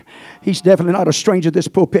He's definitely not a stranger to this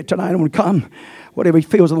pulpit tonight. I'm going to come, whatever he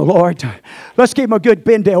feels in the Lord. Let's give him a good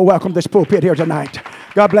Bendale welcome to this pulpit here tonight.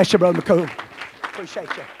 God bless you, Brother McCool. Appreciate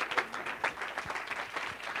you.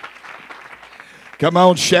 Come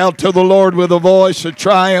on, shout to the Lord with a voice of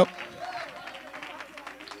triumph.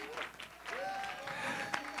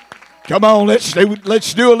 Come on,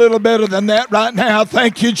 let's do a little better than that right now.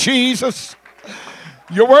 Thank you, Jesus.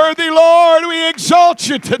 You're worthy, Lord. We exalt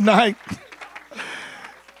you tonight.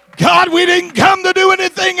 God, we didn't come to do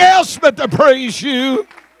anything else but to praise you.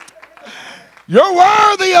 You're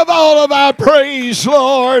worthy of all of our praise,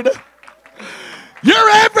 Lord. You're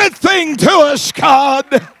everything to us, God.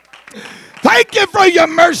 Thank you for your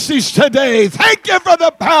mercies today. Thank you for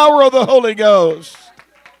the power of the Holy Ghost.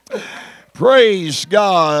 Praise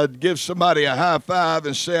God. Give somebody a high five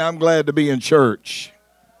and say, I'm glad to be in church.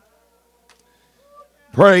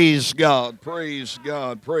 Praise God. Praise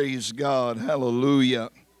God. Praise God. Hallelujah.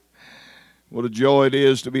 What a joy it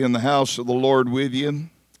is to be in the house of the Lord with you.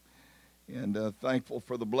 And thankful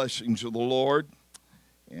for the blessings of the Lord.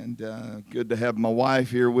 And good to have my wife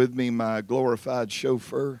here with me, my glorified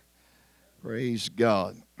chauffeur. Praise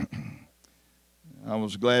God. I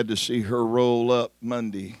was glad to see her roll up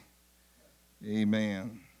Monday.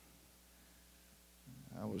 Amen.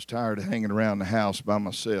 I was tired of hanging around the house by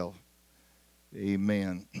myself.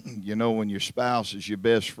 Amen. You know, when your spouse is your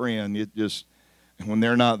best friend, it just, when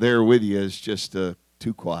they're not there with you, it's just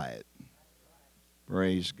too quiet.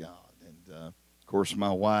 Praise God. And of course,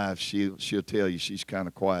 my wife, she'll tell you she's kind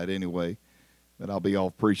of quiet anyway. But I'll be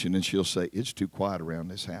off preaching and she'll say, it's too quiet around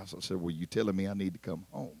this house. I said, well, you telling me I need to come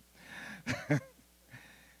home?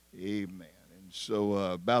 Amen. And so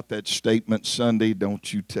about that statement Sunday,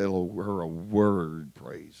 don't you tell her a word,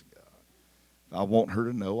 praise God. If I want her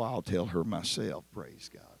to know, I'll tell her myself, praise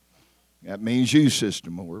God. That means you, Sister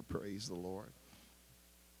Moore, praise the Lord.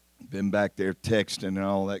 Been back there texting and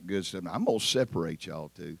all that good stuff. I'm going to separate y'all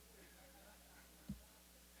two.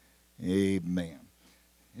 Amen.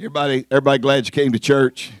 Everybody glad you came to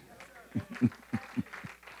church?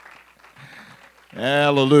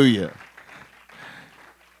 Hallelujah.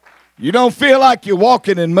 You don't feel like you're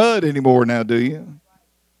walking in mud anymore now, do you?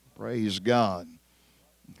 Praise God.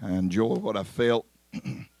 I enjoy what I felt.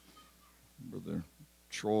 Brother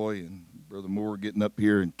Troy and Brother Moore getting up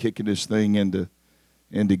here and kicking this thing into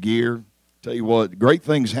gear. Tell you what, great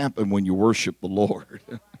things happen when you worship the Lord.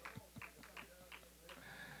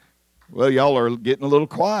 Well, y'all are getting a little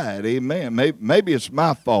quiet. Amen. Maybe it's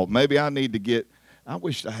my fault. Maybe I need to get, I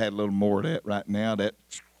wish I had a little more of that right now. That,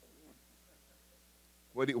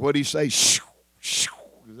 what do you say? Is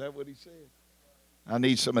that what he said? I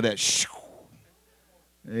need some of that.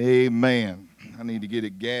 Amen. I need to get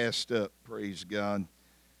it gassed up. Praise God.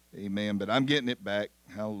 Amen. But I'm getting it back.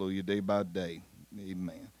 Hallelujah. Day by day.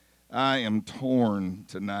 Amen. I am torn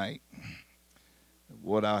tonight.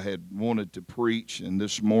 What I had wanted to preach, and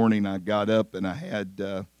this morning I got up and I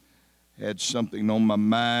had something on my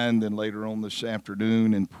mind, and later on this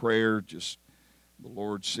afternoon in prayer, just the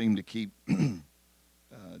Lord seemed to keep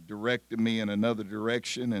directing me in another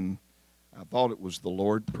direction, and I thought it was the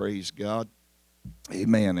Lord. Praise God.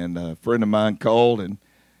 Amen. And a friend of mine called and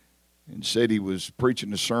said he was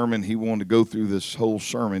preaching a sermon. He wanted to go through this whole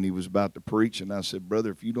sermon he was about to preach, and I said, brother,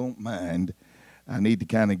 if you don't mind, I need to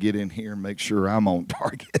kind of get in here and make sure I'm on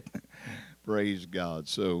target. Praise God.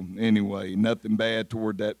 So anyway, nothing bad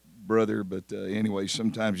toward that brother, but anyway,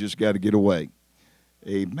 sometimes you just got to get away.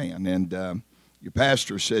 Amen. And your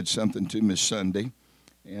pastor said something to me Sunday,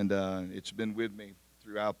 and it's been with me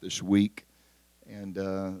throughout this week, and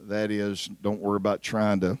that is, don't worry about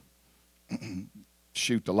trying to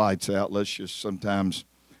shoot the lights out. Let's just sometimes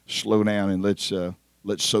slow down and let's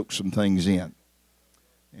soak some things in.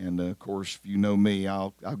 And, of course, if you know me,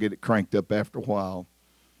 I'll get it cranked up after a while.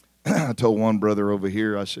 I told one brother over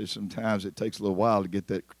here, I said, sometimes it takes a little while to get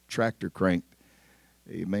that tractor cranked.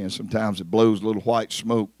 Amen. Sometimes it blows a little white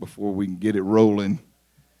smoke before we can get it rolling,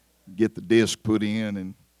 get the disc put in,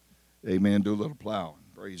 and, amen, do a little plowing.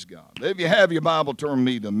 Praise God. If you have your Bible, turn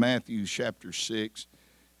me to Matthew chapter 6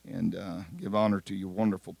 and give honor to your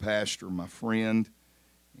wonderful pastor, my friend,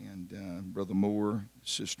 and Brother Moore,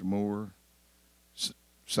 Sister Moore.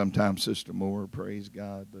 Sometimes Sister Moore, praise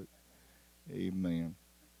God, but amen.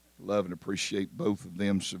 Love and appreciate both of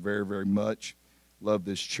them so very, very much. Love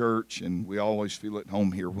this church, and we always feel at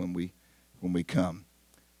home here when we come.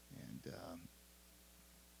 And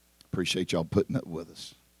appreciate y'all putting up with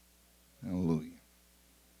us. Hallelujah.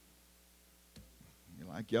 You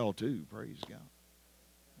like y'all too, praise God.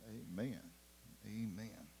 Amen.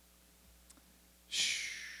 Amen.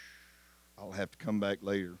 Shh. I'll have to come back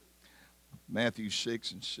later. Matthew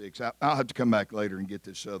 6 and 6. I'll have to come back later and get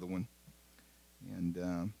this other one.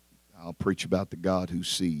 And I'll preach about the God who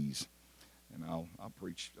sees. And I'll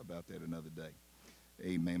preach about that another day.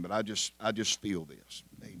 Amen. But I just feel this.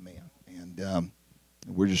 Amen. And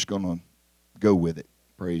we're just going to go with it.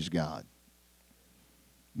 Praise God.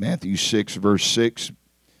 Matthew 6, verse 6.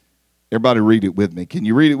 Everybody read it with me. Can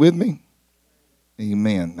you read it with me?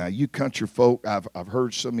 Amen. Now, you country folk, I've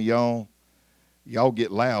heard some of y'all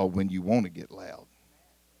get loud when you want to get loud.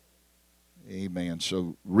 Amen.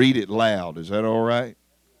 So read it loud. Is that all right?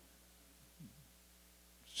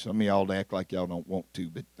 Some of y'all act like y'all don't want to,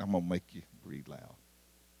 but I'm going to make you read loud.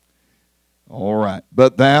 All right.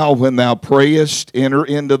 But thou, when thou prayest, enter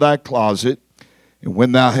into thy closet, and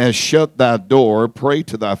when thou hast shut thy door, pray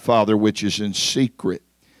to thy Father which is in secret.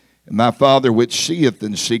 And thy Father which seeth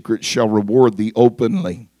in secret shall reward thee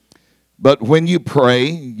openly. But when you pray,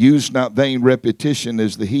 use not vain repetition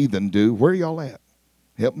as the heathen do. Where are y'all at?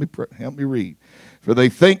 Help me read. For they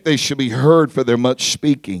think they shall be heard for their much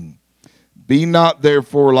speaking. Be not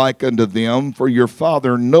therefore like unto them, for your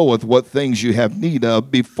Father knoweth what things you have need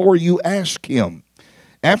of before you ask him.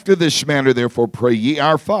 After this manner therefore pray ye,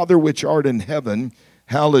 Our Father which art in heaven,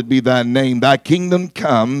 hallowed be thy name. Thy kingdom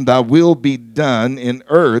come, thy will be done in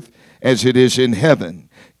earth as it is in heaven.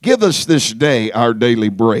 Give us this day our daily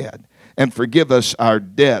bread, and forgive us our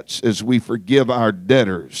debts as we forgive our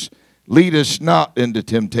debtors. Lead us not into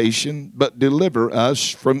temptation, but deliver us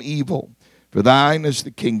from evil. For thine is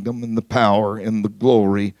the kingdom and the power and the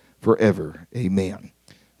glory forever. Amen.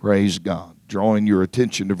 Praise God. Drawing your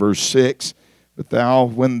attention to verse 6. But thou,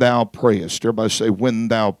 when thou prayest. Everybody say, when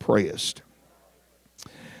thou prayest.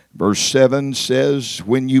 Verse 7 says,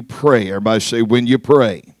 when you pray. Everybody say, when you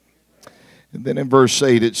pray. And then in verse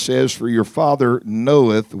 8 it says, for your Father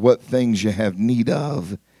knoweth what things you have need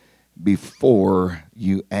of before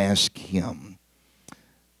you ask him.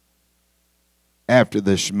 After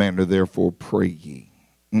this manner, therefore, pray ye.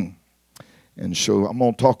 And so I'm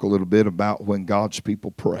going to talk a little bit about when God's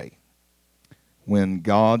people pray. When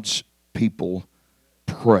God's people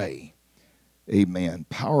pray. Amen.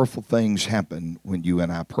 Powerful things happen when you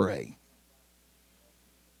and I pray.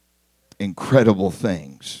 Incredible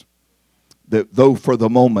things. That though for the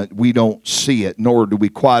moment we don't see it, nor do we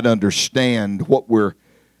quite understand what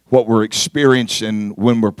we're experiencing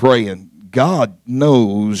when we're praying, God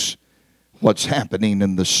knows what's happening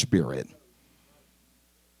in the Spirit.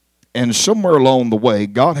 And somewhere along the way,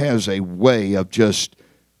 God has a way of just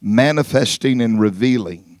manifesting and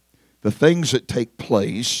revealing the things that take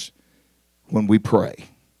place when we pray.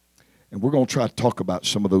 And we're going to try to talk about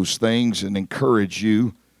some of those things and encourage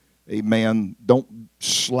you, amen, don't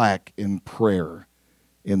slack in prayer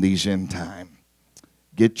in these end time.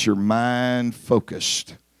 Get your mind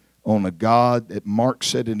focused on a God that Mark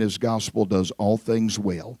said in his gospel does all things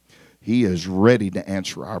well. He is ready to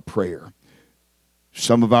answer our prayer.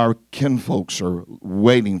 Some of our kinfolks are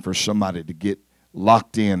waiting for somebody to get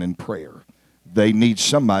locked in prayer. They need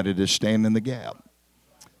somebody to stand in the gap.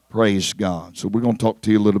 Praise God. So we're going to talk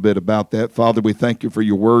to you a little bit about that. Father, we thank you for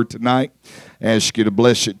your word tonight. Ask you to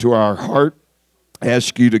bless it to our heart.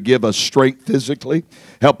 Ask you to give us strength physically.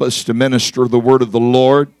 Help us to minister the word of the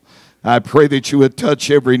Lord. I pray that you would touch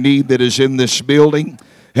every need that is in this building.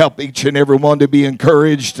 Help each and every one to be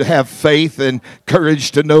encouraged, to have faith and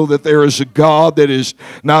courage to know that there is a God that is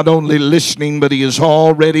not only listening, but he is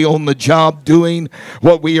already on the job doing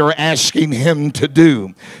what we are asking him to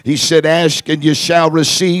do. He said, ask and you shall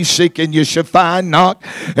receive, seek and you shall find, knock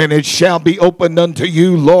and it shall be opened unto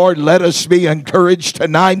you. Lord, let us be encouraged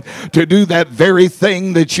tonight to do that very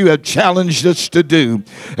thing that you have challenged us to do.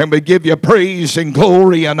 And we give you praise and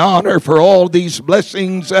glory and honor for all these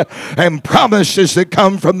blessings and promises that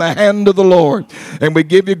come from the hand of the Lord. And we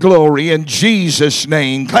give you glory in Jesus'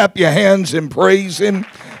 name. Clap your hands and praise him.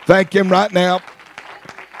 Thank him right now.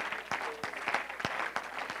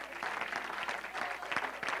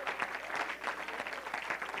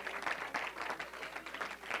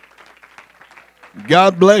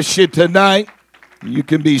 God bless you tonight. You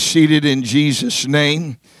can be seated in Jesus'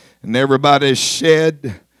 name. And everybody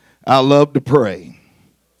said, I love to pray.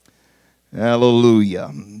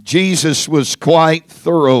 Hallelujah. Jesus was quite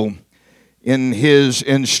thorough in his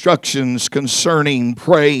instructions concerning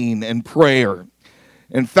praying and prayer.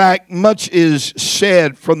 In fact, much is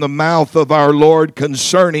said from the mouth of our Lord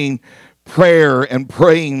concerning prayer and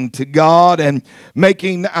praying to God and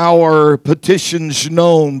making our petitions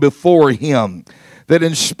known before him. That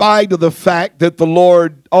in spite of the fact that the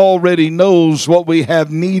Lord already knows what we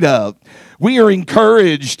have need of. We are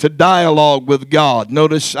encouraged to dialogue with God.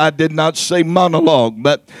 Notice I did not say monologue,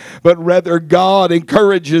 but rather God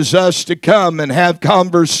encourages us to come and have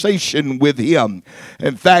conversation with Him.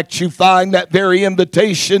 In fact, you find that very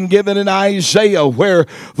invitation given in Isaiah where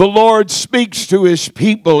the Lord speaks to His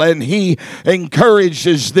people and He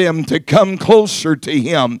encourages them to come closer to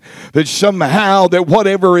Him. That somehow that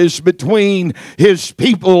whatever is between His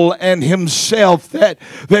people and Himself, that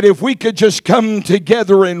if we could just come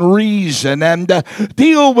together and reason and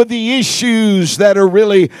deal with the issues that are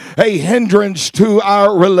really a hindrance to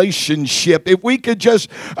our relationship. If we could just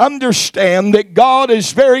understand that God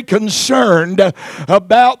is very concerned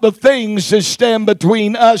about the things that stand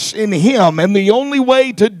between us and Him. And the only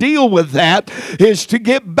way to deal with that is to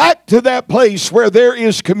get back to that place where there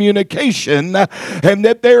is communication and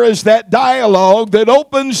that there is that dialogue that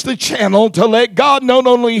opens the channel to let God not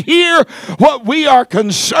only hear what we are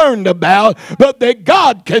concerned about, but that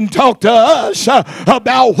God can talk to us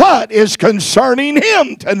about what is concerning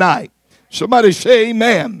Him tonight. Somebody say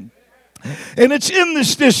amen. And it's in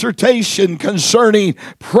this dissertation concerning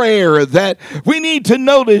prayer that we need to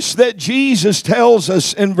notice that Jesus tells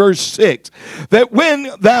us in verse 6 that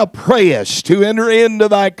when thou prayest, to enter into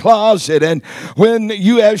thy closet, and when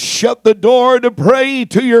you have shut the door, to pray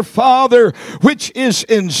to your Father which is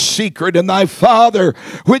in secret, and thy Father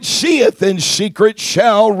which seeth in secret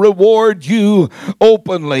shall reward you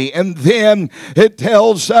openly. And then it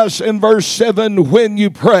tells us in verse 7, when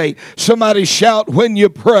you pray. Somebody shout, when you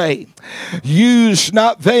pray. Use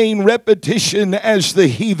not vain repetition as the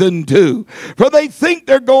heathen do, for they think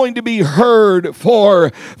they're going to be heard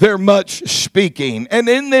for their much speaking. And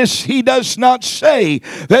in this he does not say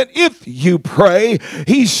that if you pray.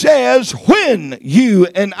 He says when you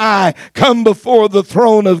and I come before the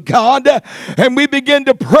throne of God and we begin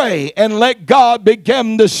to pray and let God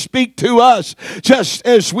begin to speak to us just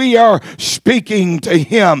as we are speaking to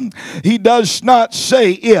Him. He does not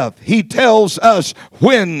say if. He tells us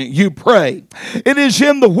when you pray. It is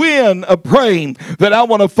in the when of praying that I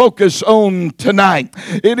want to focus on tonight.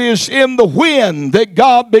 It is in the when that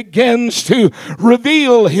God begins to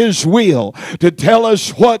reveal His will, to tell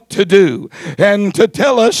us what to do and to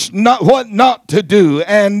tell us what not to do.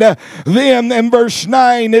 And then in verse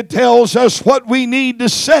 9 it tells us what we need to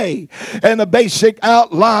say and a basic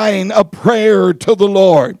outline of prayer to the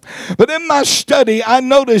Lord. But in my study I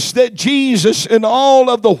noticed that Jesus, in all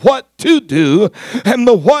of the what to do and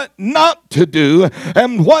the what not to do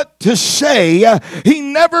and what to say, He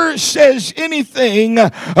never says anything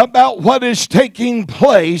about what is taking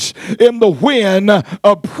place in the when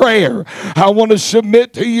of prayer. I want to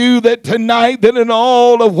submit to you that tonight, that in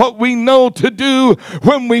all of what we know to do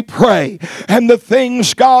when we pray and the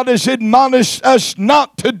things God has admonished us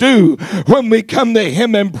not to do when we come to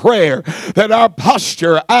Him in prayer, that our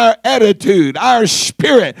posture, our attitude, our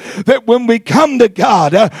spirit, that when we come to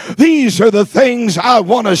God, these are the things I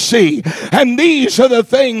want to see, and these are the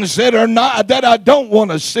things that are not, that I don't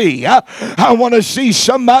want to see. I want to see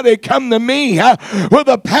somebody come to me with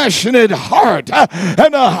a passionate heart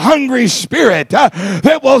and a hungry spirit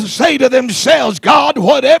that will say to themselves, God,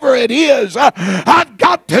 whatever it is I've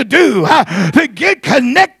got to do to get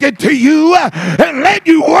connected to you and let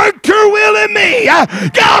you work your will in me,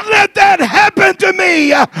 God, let that happen to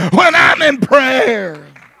me when I'm in prayer.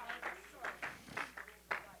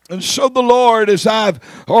 And so the Lord, as I've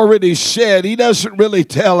already said, He doesn't really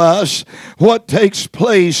tell us what takes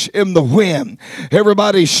place in the when.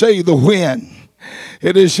 Everybody say the when.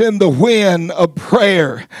 It is in the when of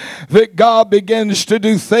prayer that God begins to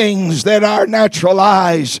do things that our natural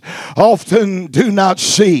eyes often do not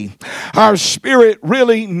see. Our spirit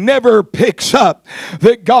really never picks up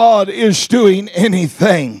that God is doing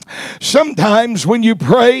anything. Sometimes when you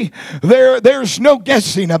pray, there's no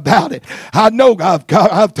guessing about it. I know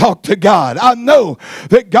I've talked to God. I know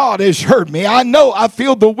that God has heard me. I know I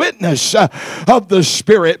feel the witness of the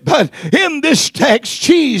Spirit. But in this text,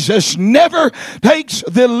 Jesus never takes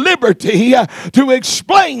the liberty to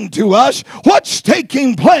explain to us what's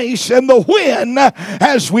taking place in the when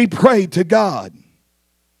as we pray to God.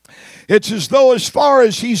 It's as though, as far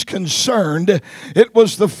as He's concerned, it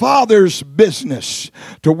was the Father's business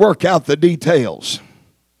to work out the details.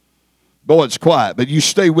 Boy, it's quiet, but you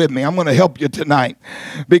stay with me. I'm going to help you tonight,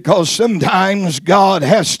 because sometimes God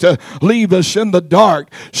has to leave us in the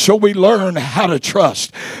dark so we learn how to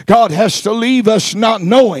trust. God has to leave us not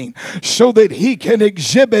knowing so that He can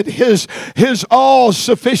exhibit His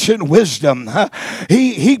all-sufficient wisdom.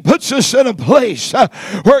 He puts us in a place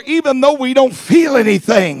where even though we don't feel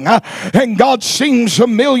anything and God seems a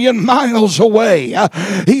million miles away,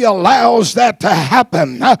 He allows that to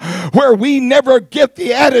happen where we never get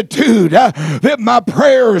the attitude that my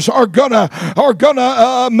prayers are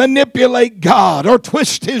gonna manipulate God or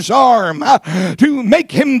twist His arm to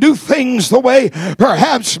make Him do things the way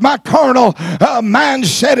perhaps my carnal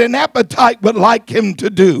mindset and appetite would like Him to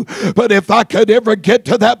do. But if I could ever get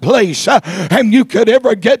to that place, and you could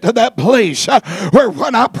ever get to that place where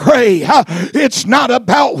when I pray, it's not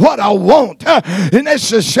about what I want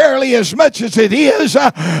necessarily as much as it is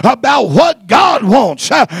about what God wants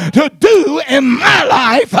to do in my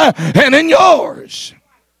life and in yours.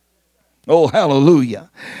 Oh, hallelujah.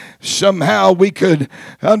 Somehow we could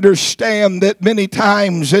understand that many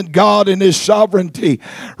times that God in His sovereignty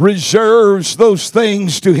reserves those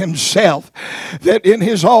things to Himself, that in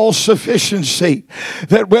His all-sufficiency,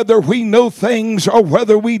 that whether we know things or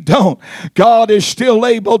whether we don't, God is still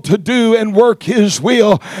able to do and work His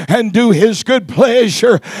will and do His good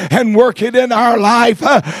pleasure and work it in our life,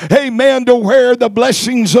 amen, to where the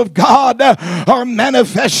blessings of God are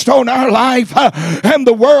manifest on our life, and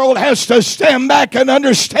the world has to stand back and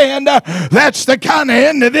understand that's the kind of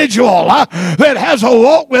individual that has a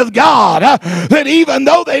walk with God, that even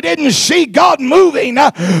though they didn't see God moving,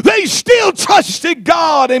 they still trusted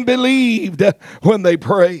God and believed when they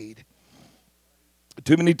prayed.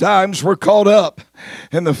 Too many times we're caught up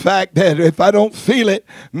in the fact that if I don't feel it,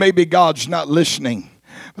 maybe God's not listening.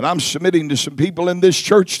 But I'm submitting to some people in this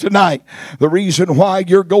church tonight. The reason why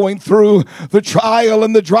you're going through the trial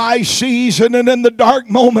and the dry season and in the dark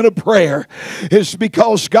moment of prayer is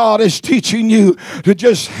because God is teaching you to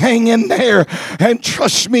just hang in there and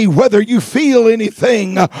trust me whether you feel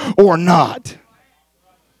anything or not.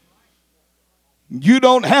 You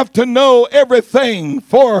don't have to know everything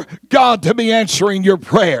for God to be answering your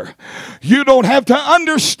prayer. You don't have to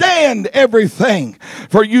understand everything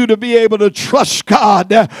for you to be able to trust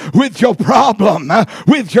God with your problem,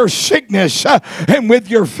 with your sickness, and with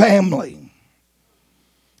your family.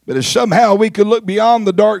 But if somehow we could look beyond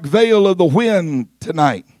the dark veil of the wind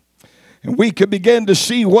tonight, and we can begin to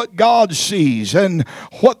see what God sees and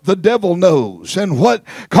what the devil knows and what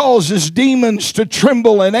causes demons to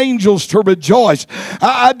tremble and angels to rejoice.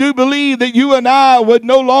 I do believe that you and I would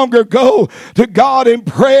no longer go to God in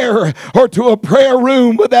prayer or to a prayer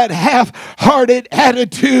room with that half-hearted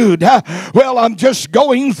attitude. Well, I'm just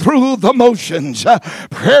going through the motions.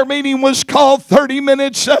 Prayer meeting was called 30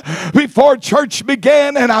 minutes before church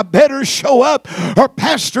began, and I better show up or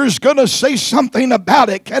pastor's going to say something about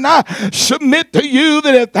it. Can I submit to you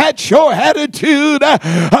that if that's your attitude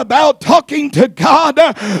about talking to God,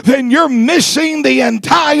 then you're missing the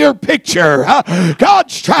entire picture.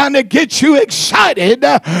 God's trying to get you excited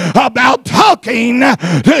about talking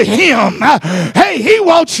to Him. Hey, He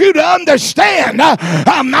wants you to understand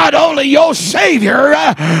I'm not only your Savior,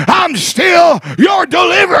 I'm still your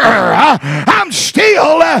deliverer. I'm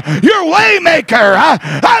still your waymaker.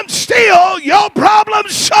 I'm still your problem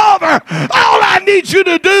solver. All I need you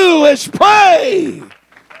to do is pray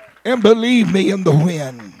and believe me in the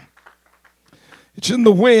wind. It's in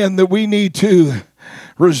the wind that we need to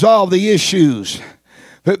resolve the issues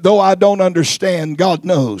that though I don't understand, God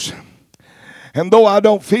knows. And though I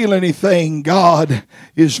don't feel anything, God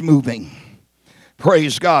is moving.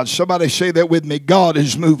 Praise God. Somebody say that with me. God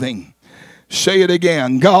is moving. Say it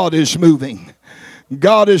again. God is moving.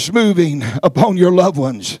 God is moving upon your loved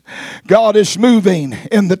ones. God is moving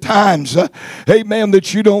in the times, amen,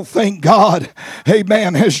 that you don't think God,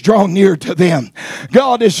 amen, has drawn near to them.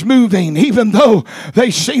 God is moving even though they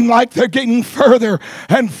seem like they're getting further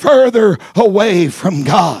and further away from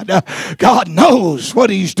God. God knows what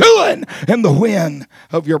He's doing in the wind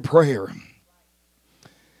of your prayer.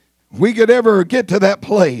 We could ever get to that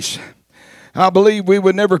place, I believe we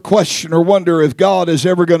would never question or wonder if God is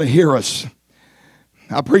ever going to hear us.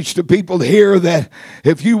 I preach to people here that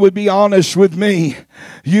if you would be honest with me,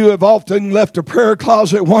 you have often left a prayer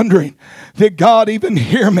closet wondering, did God even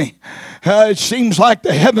hear me? It seems like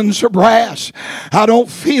the heavens are brass. I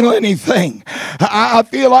don't feel anything. I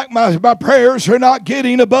feel like my prayers are not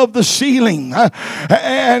getting above the ceiling.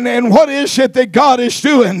 And what is it that God is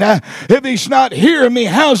doing? If He's not hearing me,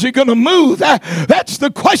 how's He going to move? That's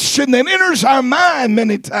the question that enters our mind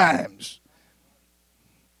many times.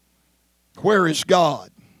 Where is God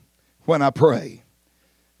when I pray?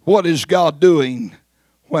 What is God doing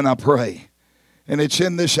when I pray? And it's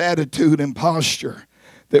in this attitude and posture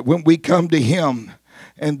that when we come to Him,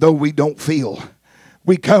 and though we don't feel,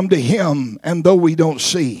 we come to Him, and though we don't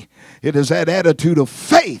see, it is that attitude of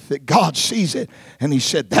faith that God sees it, and He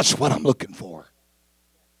said, that's what I'm looking for.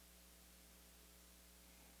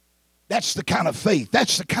 That's the kind of faith,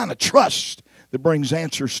 that's the kind of trust that brings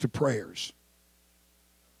answers to prayers.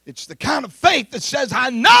 It's the kind of faith that says, I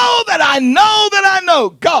know that I know that I know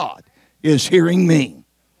God is hearing me.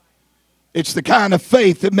 It's the kind of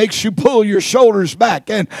faith that makes you pull your shoulders back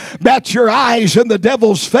and bat your eyes in the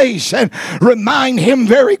devil's face and remind him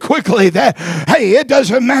very quickly that, hey, it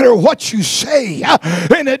doesn't matter what you say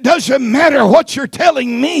and it doesn't matter what you're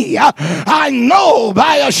telling me. I know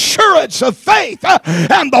by assurance of faith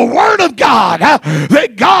and the Word of God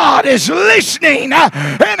that God is listening,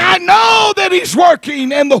 and I know that He's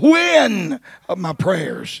working in the wind of my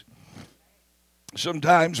prayers.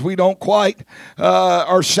 Sometimes we don't quite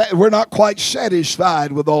we're not quite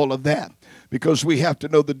satisfied with all of that because we have to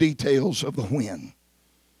know the details of the when.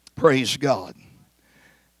 Praise God.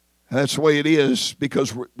 That's the way it is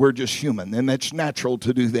because we're just human, and that's natural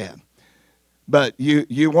to do that. But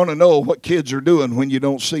you want to know what kids are doing when you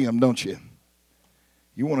don't see them, don't you?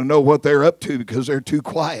 You want to know what they're up to because they're too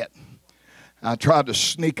quiet. I tried to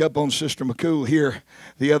sneak up on Sister McCool here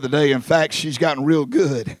the other day. In fact, she's gotten real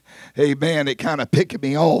good. Amen. It kind of picked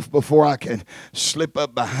me off before I could slip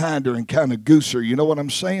up behind her and kind of goose her. You know what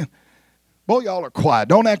I'm saying? Boy, y'all are quiet.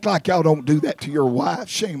 Don't act like y'all don't do that to your wife.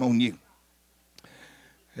 Shame on you.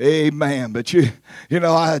 Amen. But you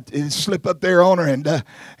know, I slip up there on her,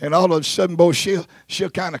 and all of a sudden, boy, she'll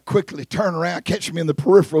kind of quickly turn around, catch me in the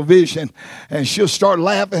peripheral vision, and she'll start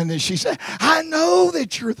laughing, and she said, I know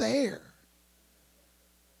that you're there.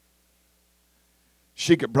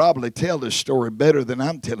 She could probably tell this story better than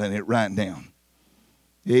I'm telling it right now.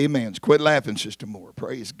 Amen. Quit laughing, Sister Moore.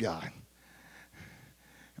 Praise God.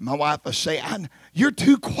 And my wife will say, you're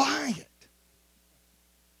too quiet.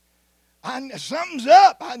 Something's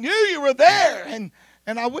up. I knew you were there. And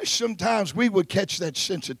I wish sometimes we would catch that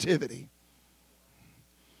sensitivity.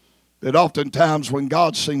 That oftentimes when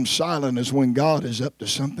God seems silent is when God is up to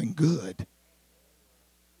something good.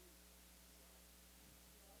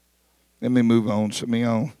 Let me move on. Send me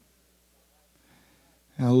on.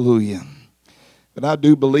 Hallelujah. But I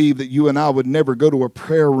do believe that you and I would never go to a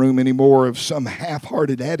prayer room anymore of some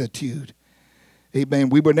half-hearted attitude. Amen.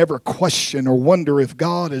 We would never question or wonder if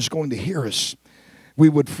God is going to hear us. We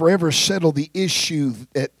would forever settle the issue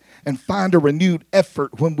and find a renewed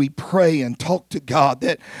effort when we pray and talk to God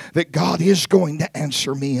that God is going to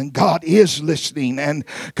answer me, and God is listening, and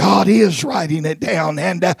God is writing it down.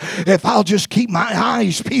 And if I'll just keep my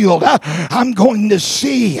eyes peeled, I'm going to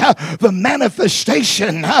see the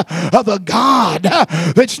manifestation of a God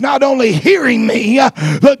that's not only hearing me,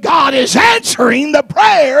 but God is answering the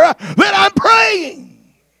prayer that I'm praying.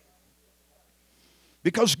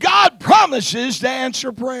 Because God promises to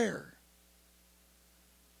answer prayer.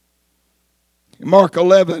 Mark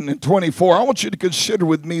 11:24. I want you to consider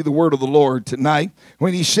with me the word of the Lord tonight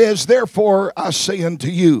when He says, therefore I say unto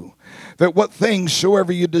you, that what things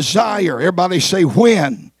soever you desire, everybody say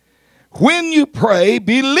when you pray,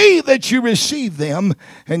 believe that you receive them,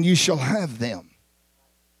 and you shall have them.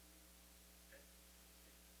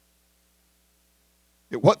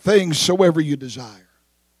 That what things soever you desire,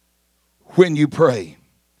 when you pray.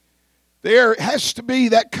 There has to be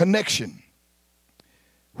that connection.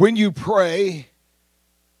 When you pray,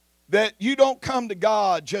 that you don't come to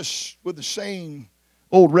God just with the same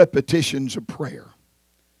old repetitions of prayer.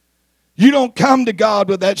 You don't come to God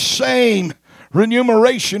with that same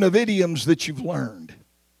remuneration of idioms that you've learned.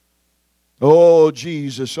 Oh,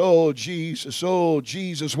 Jesus, oh, Jesus, oh,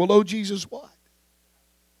 Jesus. Well, oh, Jesus what?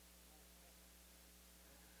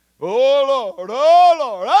 Oh, Lord, oh,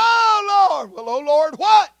 Lord, oh, Lord. Well, oh, Lord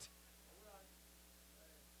what?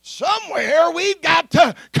 Somewhere we've got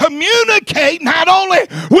to communicate not only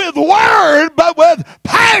with word, but with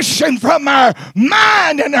passion from our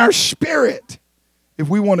mind and our spirit if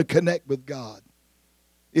we want to connect with God.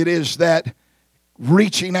 It is that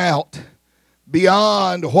reaching out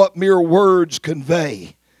beyond what mere words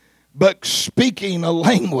convey, but speaking a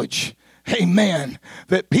language, amen,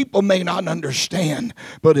 that people may not understand,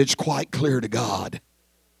 but it's quite clear to God.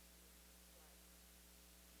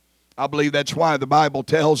 I believe that's why the Bible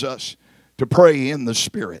tells us to pray in the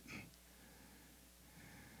Spirit.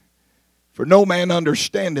 For no man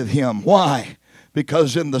understandeth Him. Why?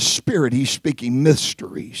 Because in the Spirit He's speaking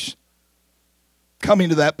mysteries. Coming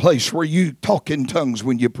to that place where you talk in tongues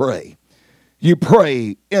when you pray. You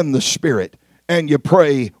pray in the Spirit. and you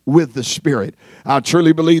pray with the Spirit. I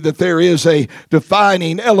truly believe that there is a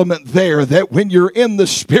defining element there, that when you're in the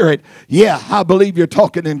Spirit, yeah, I believe you're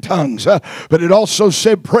talking in tongues. But it also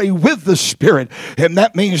said pray with the Spirit. And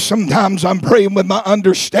that means sometimes I'm praying with my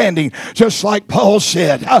understanding. Just like Paul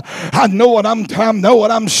said, I know what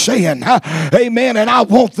I'm saying. Amen. And I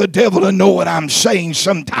want the devil to know what I'm saying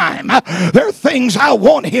sometime. There are things I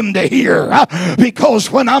want him to hear. Because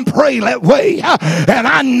when I'm praying that way, and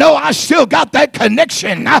I know I still got that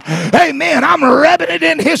connection, amen, I'm rubbing it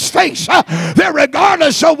in his face, that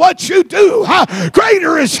regardless of what you do,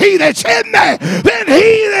 greater is he that's in me than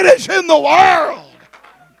he that is in the world.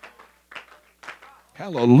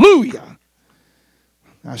 Hallelujah.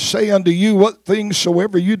 I say unto you, what things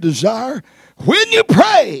soever you desire, when you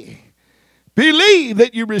pray, believe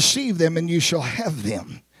that you receive them and you shall have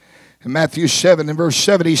them. In Matthew 7 and verse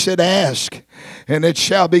 7, he said, ask, and it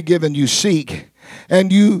shall be given you. Seek,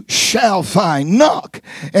 and you shall find. Knock,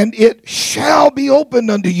 and it shall be opened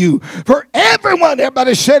unto you. For everyone,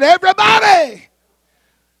 everybody said, everybody.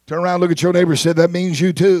 Turn around, look at your neighbor, said, that means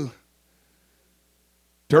you too.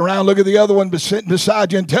 Turn around, look at the other one sitting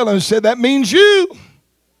beside you and tell him, said, that means you.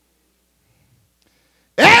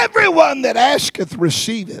 Everyone that asketh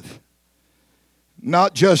receiveth.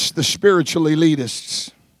 Not just the spiritual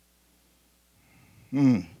elitists.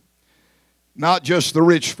 Not just the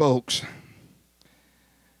rich folks.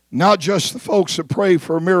 Not just the folks that pray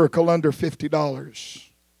for a miracle under $50.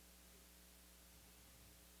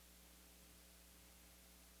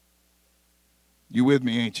 You with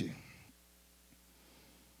me, ain't you?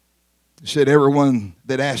 He said, everyone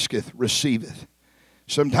that asketh receiveth.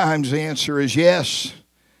 Sometimes the answer is yes.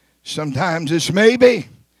 Sometimes it's maybe.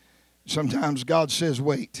 Sometimes God says,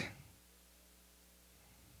 wait.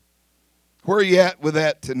 Where are you at with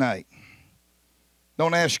that tonight?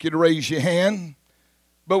 Don't ask you to raise your hand,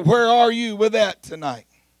 but where are you with that tonight?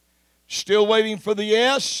 Still waiting for the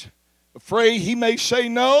yes? Afraid he may say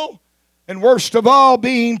no? And worst of all,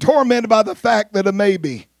 being tormented by the fact that a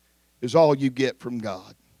maybe is all you get from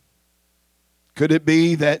God. Could it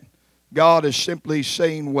be that God is simply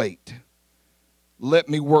saying, wait, let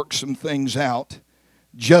me work some things out.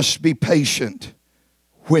 Just be patient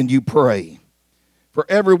when you pray. For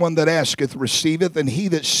everyone that asketh receiveth, and he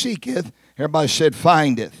that seeketh, everybody said,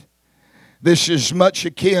 findeth. This is much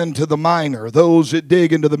akin to the miner, those that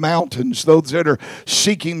dig into the mountains, those that are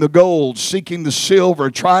seeking the gold, seeking the silver,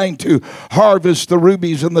 trying to harvest the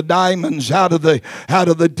rubies and the diamonds out of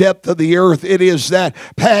the depth of the earth. It is that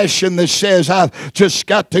passion that says, I've just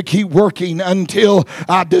got to keep working until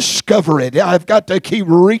I discover it. I've got to keep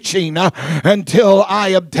reaching until I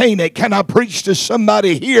obtain it. Can I preach to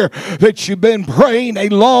somebody here that you've been praying a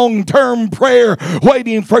long-term prayer,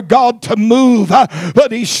 waiting for God to move?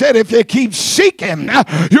 But he said, if you keep seeking,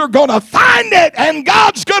 you're going to find it, and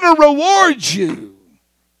God's going to reward you.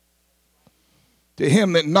 To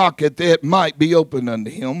him that knocketh, it might be opened unto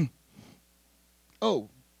him. Oh,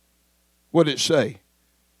 what did it say?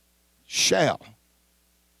 Shall.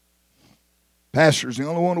 Pastor's the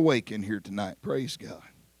only one awake in here tonight. Praise God.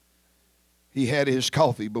 He had his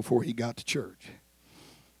coffee before he got to church.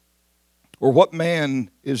 Or what man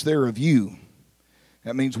is there of you?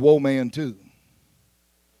 That means woe man too.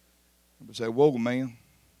 Say, whoa, man.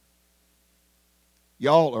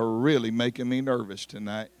 Y'all are really making me nervous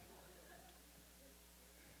tonight.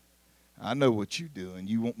 I know what you're doing.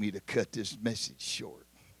 You want me to cut this message short.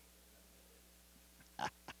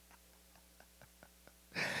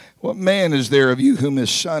 What man is there of you whom his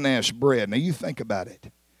son asks bread? Now you think about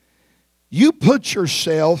it. You put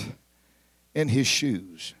yourself in his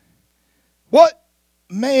shoes. What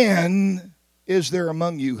man is there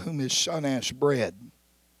among you whom his son asks bread,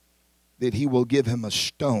 that he will give him a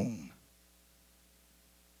stone?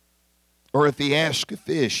 Or if he asks a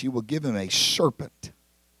fish, he will give him a serpent.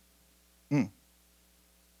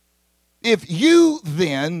 If you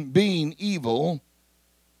then, being evil,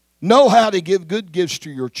 know how to give good gifts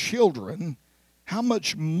to your children, how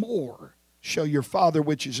much more shall your Father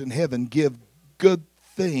which is in heaven give good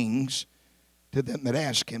things to them that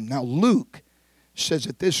ask him? Now Luke says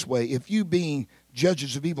it this way: if you, being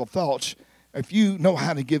judges of evil thoughts, if you know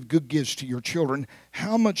how to give good gifts to your children,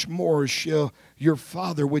 how much more shall your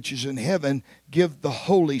Father which is in heaven give the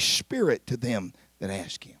Holy Spirit to them that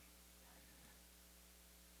ask him?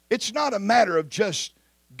 It's not a matter of just,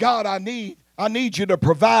 God, I need you to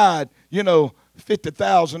provide,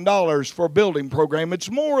 $50,000 for a building program.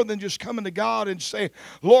 It's more than just coming to God and saying,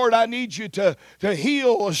 Lord, I need you to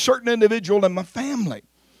heal a certain individual in my family.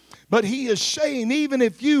 But he is saying, even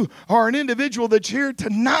if you are an individual that's here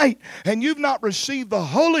tonight and you've not received the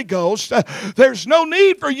Holy Ghost, there's no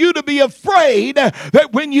need for you to be afraid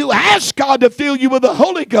that when you ask God to fill you with the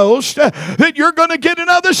Holy Ghost, that you're going to get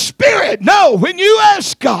another spirit. No, when you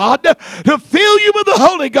ask God to fill you with the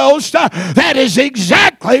Holy Ghost, that is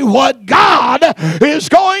exactly what God is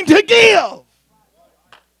going to give.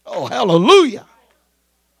 Oh, hallelujah.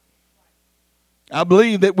 I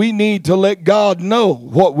believe that we need to let God know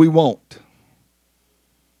what we want.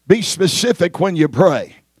 Be specific when you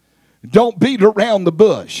pray. Don't beat around the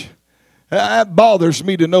bush. That bothers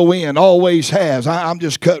me to no end. Always has. I'm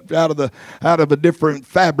just cut out of a different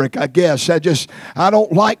fabric, I guess. I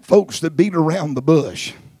don't like folks that beat around the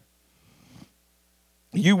bush.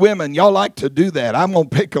 You women, y'all like to do that. I'm going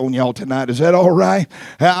to pick on y'all tonight. Is that all right?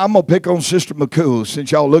 I'm going to pick on Sister McCool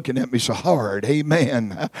since y'all looking at me so hard.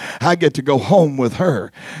 Amen. I get to go home with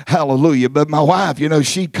her. Hallelujah. But my wife,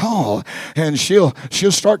 she'd call and she'll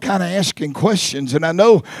start kind of asking questions. And I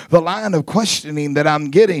know the line of questioning that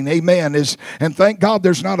I'm getting, amen, is, and thank God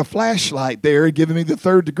there's not a flashlight there giving me the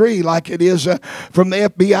third degree like it is from the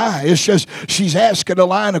FBI. It's just she's asking a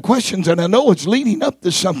line of questions and I know it's leading up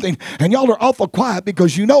to something. And y'all are awful quiet because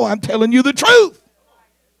I'm telling you the truth.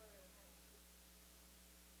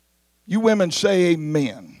 You women say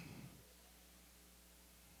amen.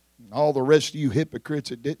 All the rest of you hypocrites,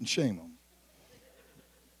 it didn't shame them.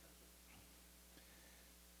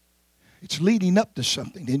 It's leading up to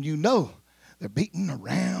something, and they're beating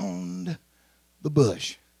around the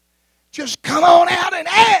bush. Just come on out and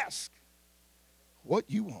ask what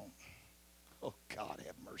you want. Oh, God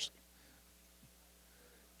have mercy.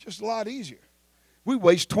 Just a lot easier. We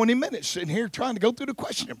waste 20 minutes sitting here trying to go through the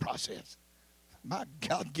questioning process. My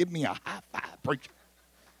God, give me a high five, preacher.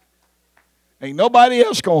 Ain't nobody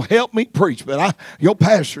else going to help me preach, but your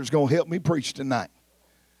pastor's going to help me preach tonight.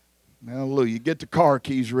 Hallelujah. Get the car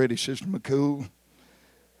keys ready, Sister McCool.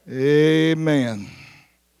 Amen.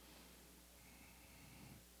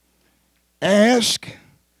 Ask,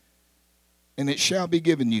 and it shall be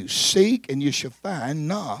given you. Seek, and you shall find.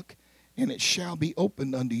 Knock, and it shall be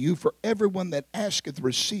opened unto you. For everyone that asketh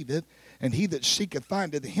receiveth, and he that seeketh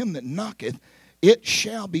findeth, him that knocketh, it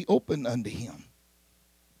shall be opened unto him.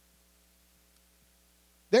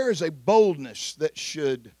 There is a boldness that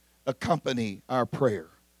should accompany our prayer.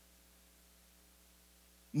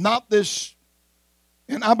 Not this,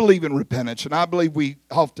 and I believe in repentance, and I believe we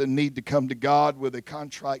often need to come to God with a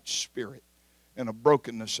contrite spirit and a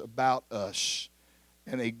brokenness about us,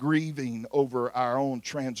 and a grieving over our own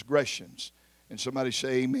transgressions. And somebody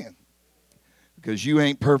say amen. Because you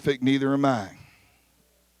ain't perfect, neither am I.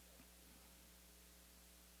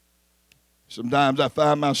 Sometimes I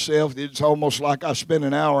find myself, it's almost like I spend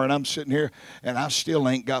an hour and I'm sitting here and I still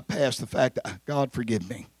ain't got past the fact that, God, forgive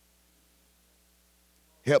me.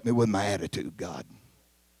 Help me with my attitude, God.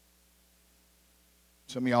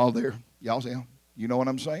 Some of y'all there, y'all say, you know what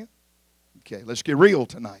I'm saying? Okay, let's get real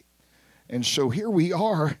tonight. And so here we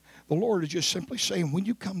are. The Lord is just simply saying, when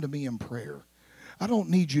you come to me in prayer, I don't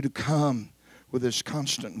need you to come with this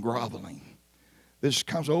constant groveling. This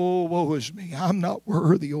comes, oh, woe is me. I'm not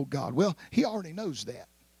worthy, oh God. Well, he already knows that.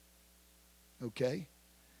 Okay?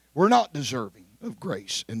 We're not deserving of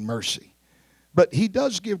grace and mercy. But he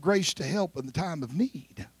does give grace to help in the time of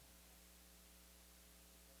need.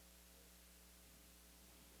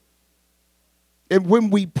 And when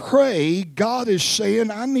we pray, God is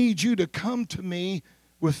saying, I need you to come to me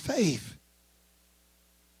with faith.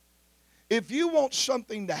 If you want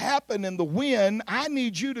something to happen in the wind, I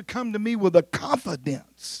need you to come to me with a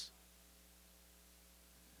confidence.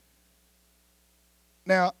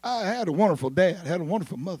 Now, I had a wonderful dad, I had a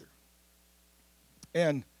wonderful mother.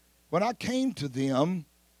 And when I came to them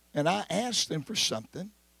and I asked them for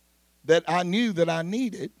something that I knew that I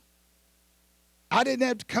needed, I didn't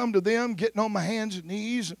have to come to them getting on my hands and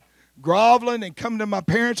knees and groveling and coming to my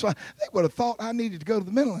parents. They would have thought I needed to go to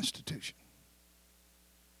the mental institution.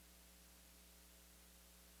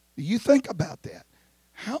 You think about that.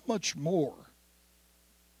 How much more?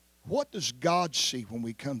 What does God see when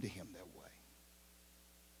we come to him that way?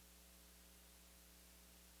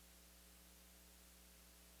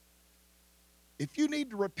 If you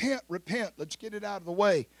need to repent, repent. Let's get it out of the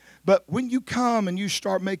way. But when you come and you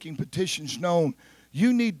start making petitions known,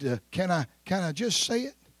 you need to, can I just say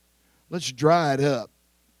it? Let's dry it up.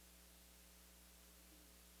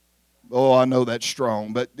 Oh, I know that's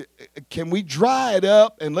strong, but can we dry it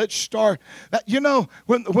up and let's start? You know,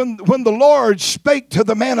 when the Lord spake to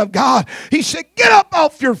the man of God, he said, get up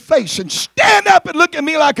off your face and stand up and look at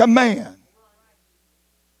me like a man.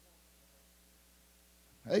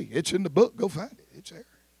 Hey, it's in the book. Go find it. It's there.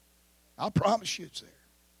 I promise you it's there.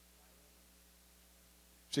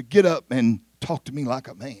 So get up and talk to me like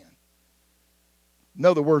a man. In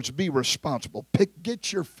other words, be responsible.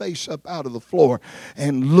 Get your face up out of the floor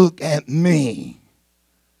and look at me.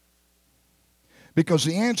 Because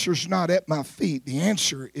the answer is not at my feet. The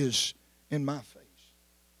answer is in my face.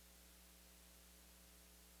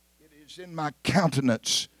 It is in my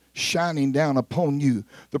countenance shining down upon you.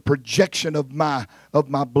 The projection of my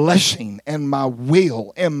blessing and my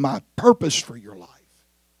will and my purpose for your life.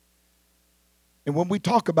 And when we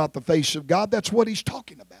talk about the face of God, that's what he's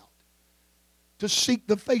talking about. To seek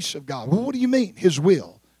the face of God. Well, what do you mean? His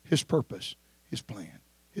will, his purpose, his plan,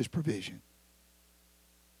 his provision.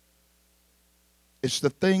 It's the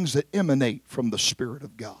things that emanate from the Spirit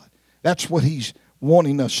of God. That's what he's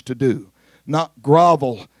wanting us to do. Not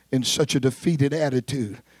grovel in such a defeated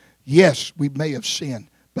attitude. Yes, we may have sinned,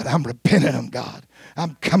 but I'm repenting of God.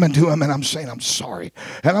 I'm coming to him and I'm saying I'm sorry.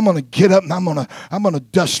 And I'm going to get up and I'm going to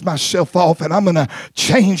dust myself off and I'm going to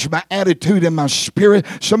change my attitude and my spirit.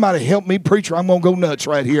 Somebody help me, preacher. I'm going to go nuts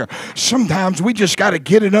right here. Sometimes we just got to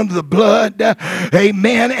get it under the blood.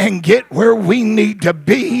 Amen. And get where we need to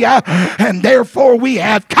be. And therefore we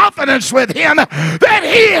have confidence with him that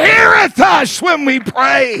he heareth us when we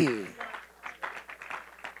pray.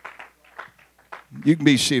 You can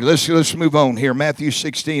be seated. Let's move on here. Matthew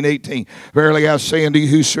 16:18. Verily I say unto you,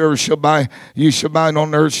 whosoever you shall bind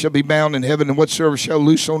on earth shall be bound in heaven, and whatsoever shall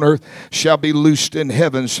loose on earth shall be loosed in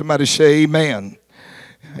heaven. Somebody say amen.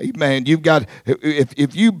 Amen. You've got,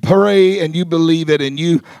 if you pray and you believe it and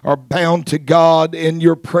you are bound to God in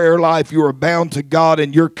your prayer life, you are bound to God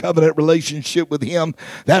in your covenant relationship with him.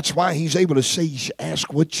 That's why he's able to say, you shall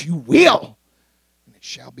ask what you will, and it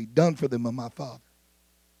shall be done for them of my Father.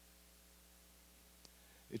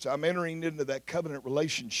 I'm entering into that covenant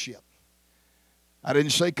relationship. I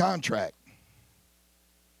didn't say contract.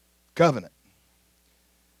 Covenant.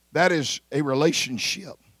 That is a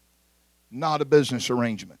relationship, not a business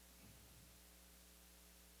arrangement.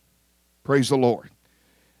 Praise the Lord.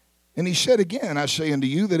 And he said again, I say unto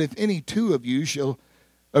you that if any two of you shall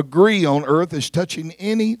agree on earth as touching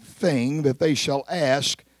anything that they shall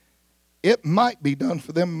ask, it might be done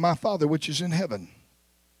for them of my Father which is in heaven.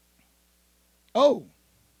 Oh.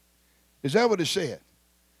 Is that what it said?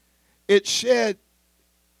 It said,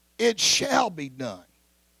 it shall be done.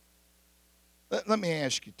 Let me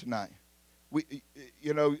ask you tonight.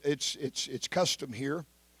 It's custom here,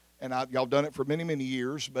 and y'all done it for many, many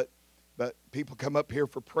years, but people come up here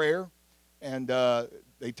for prayer, and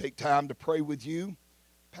they take time to pray with you.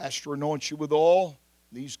 Pastor anoints you with oil.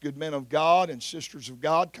 These good men of God and sisters of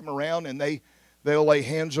God come around, and they'll lay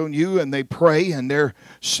hands on you, and they pray, and they're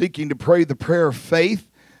seeking to pray the prayer of faith.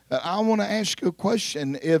 I want to ask you a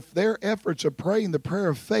question. If their efforts of praying the prayer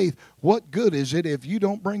of faith, what good is it if you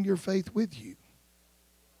don't bring your faith with you?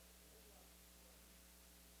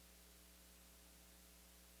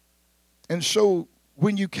 And so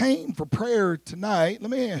when you came for prayer tonight,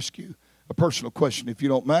 let me ask you a personal question if you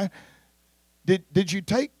don't mind. Did you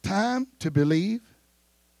take time to believe?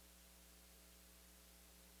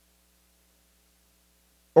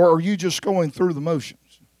 Or are you just going through the motions?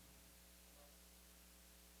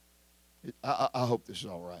 I hope this is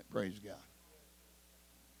all right. Praise God.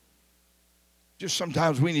 Just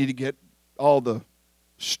sometimes we need to get all the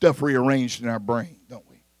stuff rearranged in our brain, don't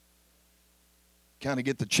we? Kind of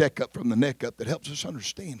get the checkup from the neck up that helps us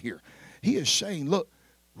understand here. He is saying, look,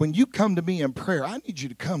 when you come to me in prayer, I need you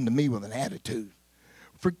to come to me with an attitude.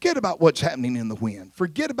 Forget about what's happening in the wind.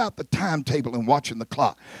 Forget about the timetable and watching the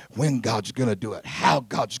clock. When God's going to do it. How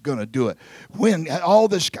God's going to do it. When all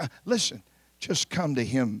this. Listen. Just come to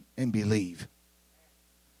him and believe.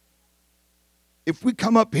 If we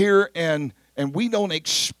come up here and we don't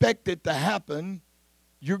expect it to happen,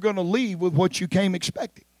 you're going to leave with what you came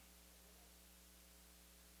expecting.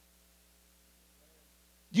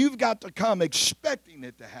 You've got to come expecting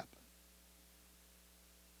it to happen.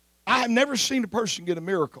 I have never seen a person get a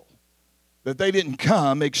miracle that they didn't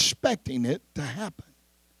come expecting it to happen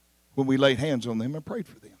when we laid hands on them and prayed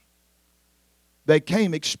for them. They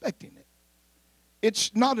came expecting it.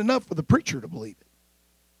 It's not enough for the preacher to believe it.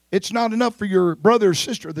 It's not enough for your brother or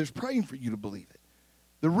sister that's praying for you to believe it.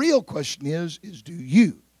 The real question is do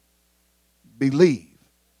you believe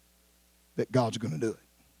that God's going to do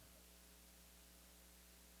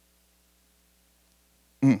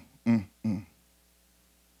it?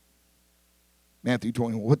 Matthew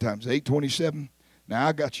 21. What time is it? 8:27? Now,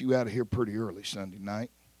 I got you out of here pretty early Sunday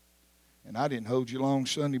night, and I didn't hold you long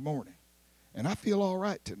Sunday morning. And I feel all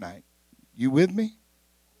right tonight. You with me?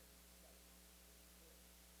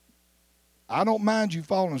 I don't mind you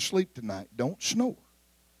falling asleep tonight. Don't snore.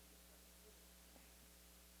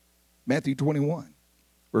 Matthew 21,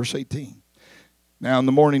 verse 18. Now in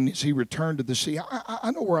the morning as he returned to the sea,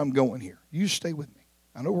 I know where I'm going here. You stay with me.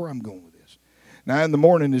 I know where I'm going with this. Now in the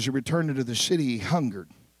morning as he returned into the city, he hungered.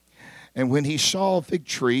 And when he saw a fig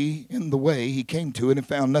tree in the way, he came to it and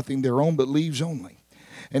found nothing thereon but leaves only.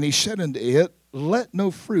 And he said unto it, let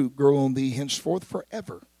no fruit grow on thee henceforth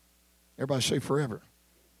forever. Everybody say forever.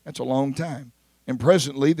 That's a long time. And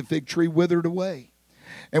presently the fig tree withered away.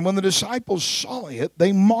 And when the disciples saw it,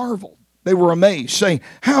 they marveled. They were amazed, saying,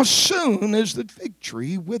 how soon is the fig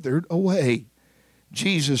tree withered away?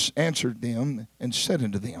 Jesus answered them and said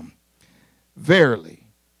unto them, verily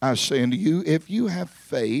I say unto you, if you have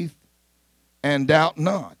faith and doubt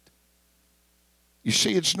not. You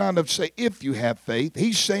see, it's not enough to say if you have faith.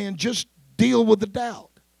 He's saying just deal with the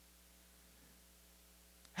doubt.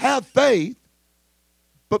 Have faith,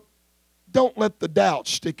 but don't let the doubt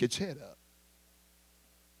stick its head up.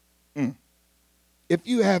 If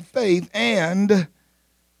you have faith and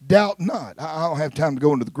doubt not. I don't have time to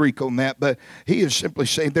go into the Greek on that, but he is simply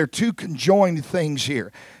saying there are two conjoined things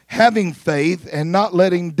here. Having faith and not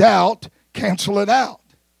letting doubt cancel it out.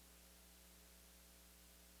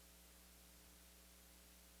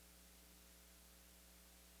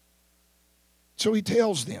 So he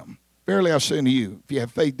tells them, verily I say unto you, if you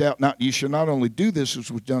have faith, doubt not, you shall not only do this as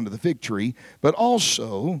was done to the fig tree, but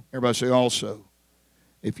also, everybody say also,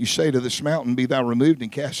 if you say to this mountain, be thou removed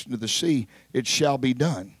and cast into the sea, it shall be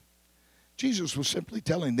done. Jesus was simply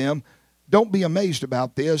telling them, don't be amazed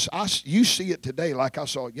about this. You see it today like I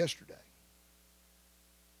saw it yesterday.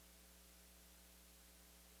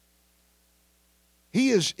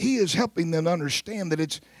 He is helping them understand that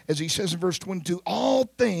it's, as he says in verse 22, all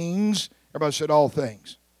things, everybody said all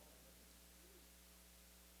things.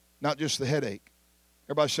 Not just the headache.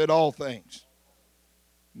 Everybody said all things.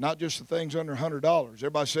 Not just the things under $100.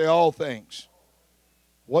 Everybody say all things.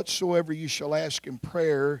 Whatsoever you shall ask in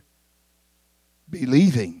prayer,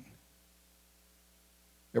 believing.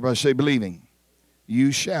 Everybody say believing.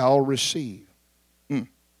 You shall receive.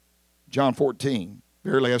 John 14.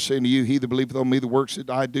 Verily I say unto you, he that believeth on me, the works that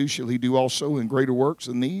I do, shall he do also, and greater works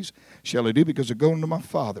than these shall he do, because I go unto my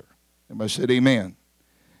Father. Everybody said amen.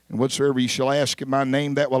 And whatsoever you shall ask in my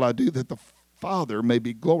name, that will I do, that the Father may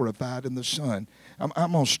be glorified in the Son. I'm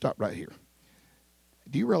going to stop right here.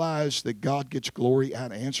 Do you realize that God gets glory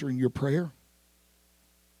out of answering your prayer?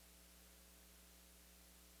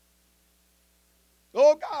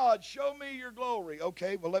 Oh, God, show me your glory.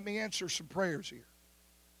 Okay, well, let me answer some prayers here.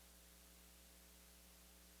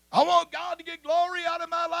 I want God to get glory out of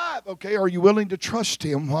my life. Okay, are you willing to trust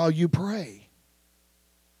Him while you pray?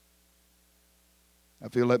 I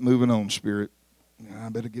feel that moving on, Spirit. I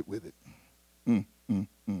better get with it.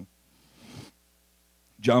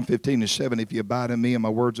 John 15:7, if you abide in me and my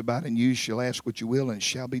words abide in you, you shall ask what you will, and it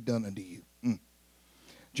shall be done unto you.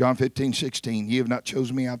 John 15:16, ye have not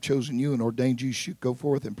chosen me, I have chosen you, and ordained you should go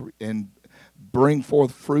forth and bring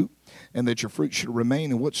forth fruit, and that your fruit should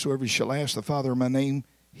remain, and whatsoever you shall ask the Father in my name,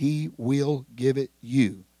 He will give it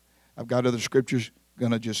you. I've got other scriptures. I'm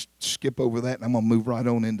going to just skip over that, and I'm going to move right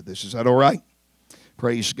on into this. Is that all right?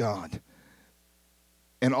 Praise God.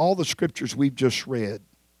 In all the scriptures we've just read,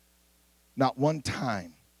 not one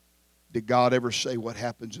time did God ever say what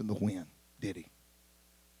happens in the when, did He?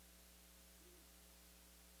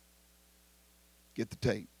 Get the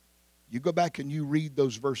tape. You go back and you read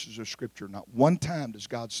those verses of Scripture. Not one time does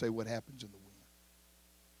God say what happens in the when.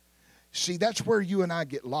 See, that's where you and I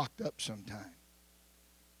get locked up sometimes.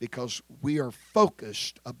 Because we are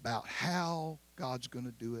focused about how God's going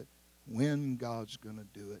to do it, when God's going to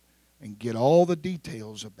do it, and get all the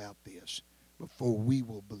details about this before we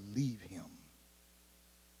will believe Him.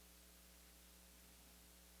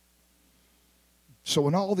 So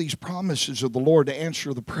in all these promises of the Lord to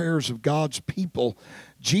answer the prayers of God's people,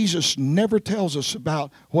 Jesus never tells us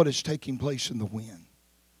about what is taking place in the when.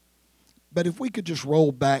 But if we could just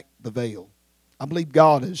roll back the veil, I believe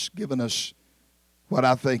God has given us what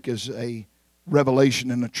I think is a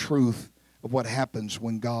revelation and a truth of what happens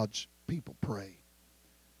when God's people pray.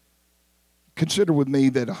 Consider with me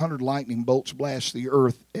that 100 lightning bolts blast the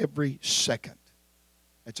earth every second.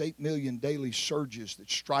 That's 8 million daily surges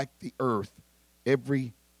that strike the earth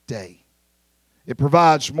every day. It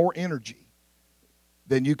provides more energy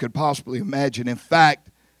than you could possibly imagine. In fact,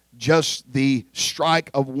 just the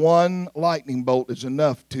strike of one lightning bolt is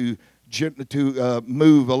enough to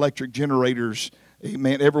move electric generators.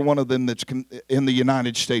 Amen. Every one of them that's in the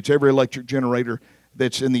United States, every electric generator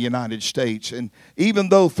that's in the United States. And even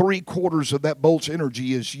though 3/4 of that bolt's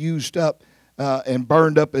energy is used up and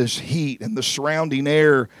burned up as heat, and the surrounding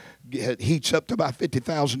air heats up to about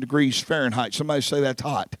 50,000 degrees Fahrenheit. Somebody say that's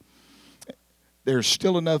hot. there's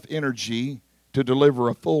still enough energy to deliver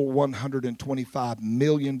a full 125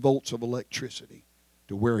 million volts of electricity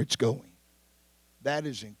to where it's going. That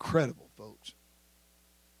is incredible, folks.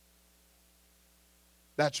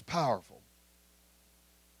 That's powerful.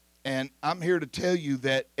 And I'm here to tell you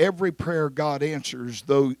that every prayer God answers,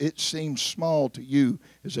 though it seems small to you,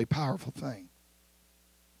 is a powerful thing.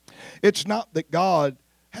 It's not that God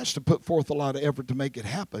has to put forth a lot of effort to make it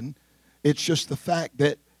happen. It's just the fact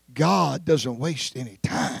that God doesn't waste any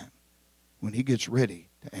time when He gets ready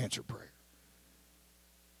to answer prayer.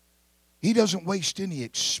 He doesn't waste any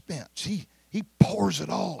expense. He pours it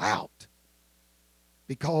all out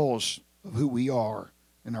because of who we are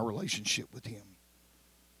in our relationship with Him.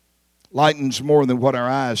 Lightning's more than what our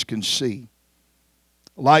eyes can see.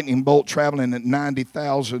 A lightning bolt traveling at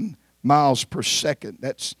 90,000 miles per second.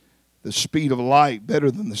 That's the speed of light,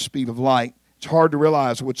 better than the speed of light. It's hard to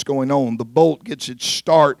realize what's going on. The bolt gets its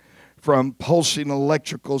start from pulsing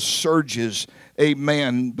electrical surges,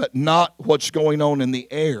 amen, but not what's going on in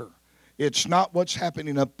the air. It's not what's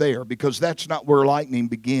happening up there, because that's not where lightning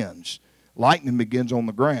begins. Lightning begins on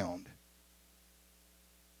the ground.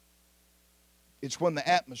 It's when the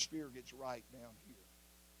atmosphere gets right down here.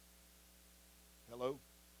 Hello?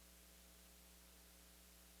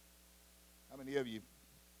 How many of you,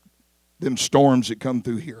 them storms that come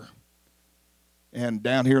through here? And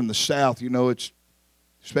down here in the south, you know, it's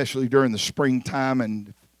especially during the springtime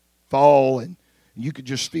and fall, and you could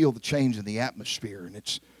just feel the change in the atmosphere. And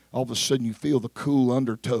it's all of a sudden you feel the cool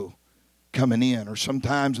undertow coming in. Or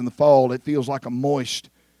sometimes in the fall, it feels like a moist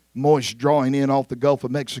drawing in off the Gulf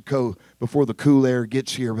of Mexico before the cool air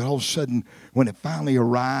gets here. But all of a sudden, when it finally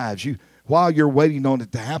arrives, while you're waiting on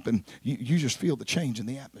it to happen, you just feel the change in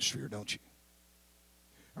the atmosphere, don't you?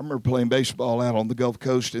 I remember playing baseball out on the Gulf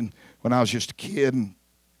Coast, and when I was just a kid,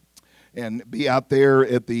 and be out there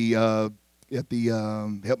at the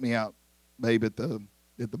help me out, babe, at the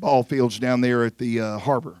ball fields down there at the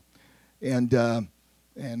harbor, and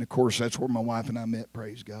of course that's where my wife and I met.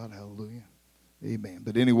 Praise God, hallelujah. Amen.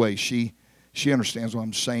 But anyway, she understands what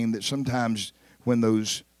I'm saying, that sometimes when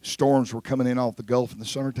those storms were coming in off the Gulf in the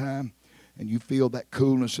summertime, and you feel that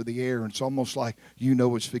coolness of the air, and it's almost like you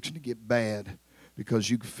know it's fixing to get bad, because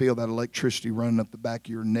you can feel that electricity running up the back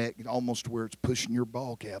of your neck, almost to where it's pushing your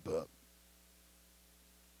ball cap up.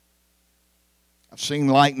 I've seen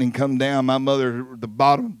lightning come down. My mother, the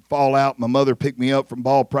bottom fall out. My mother picked me up from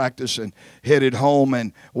ball practice and headed home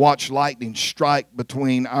and watched lightning strike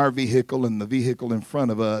between our vehicle and the vehicle in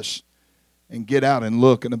front of us, and get out and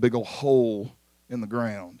look in a big old hole in the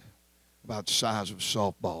ground about the size of a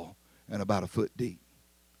softball and about a foot deep.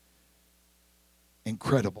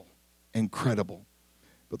 Incredible, incredible.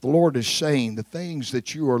 But the Lord is saying the things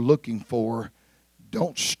that you are looking for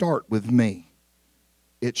don't start with me.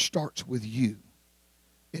 It starts with you.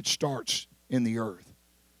 It starts in the earth.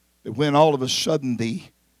 That when all of a sudden the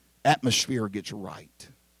atmosphere gets right,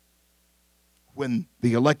 when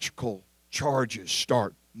the electrical charges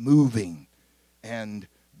start moving, and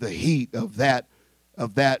the heat of that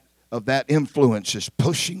influence is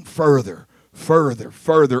pushing further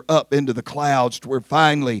up into the clouds, to where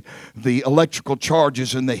finally the electrical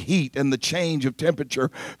charges and the heat and the change of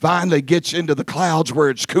temperature finally gets into the clouds where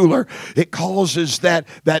it's cooler. It causes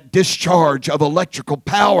that discharge of electrical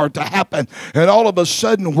power to happen, and all of a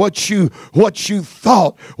sudden what you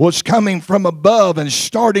thought was coming from above and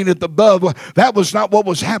starting at the above, that was not what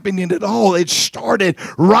was happening at all. It started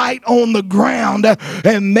right on the ground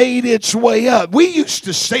and made its way up. We used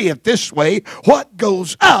to say it this way: what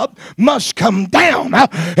goes up must come down.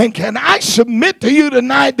 And can I submit to you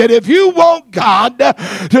tonight that if you want God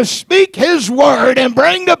to speak His word and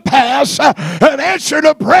bring to pass an answer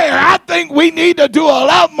to prayer, I think we need to do a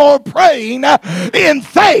lot more praying in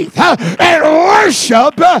faith and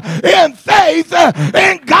worship in faith,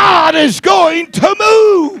 and God is going to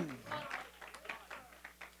move.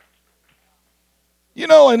 You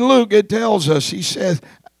know, in Luke it tells us, he says,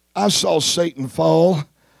 I saw Satan fall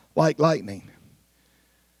like lightning.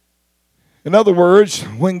 In other words,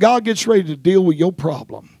 when God gets ready to deal with your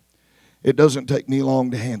problem, it doesn't take me long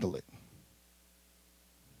to handle it.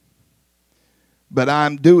 But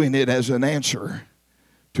I'm doing it as an answer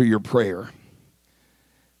to your prayer.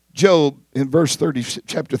 Job, in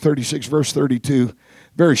chapter 36, verse 32,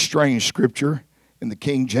 very strange scripture in the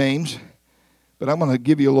King James. But I'm going to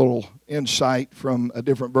give you a little insight from a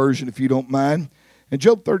different version, if you don't mind. In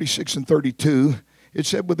Job 36 and 32, it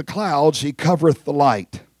said, with the clouds he covereth the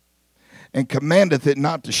light, and commandeth it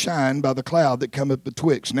not to shine by the cloud that cometh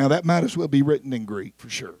betwixt. Now that might as well be written in Greek for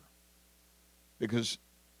sure, because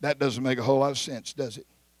that doesn't make a whole lot of sense, does it?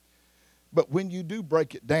 But when you do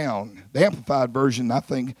break it down, the Amplified Version, I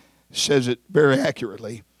think, says it very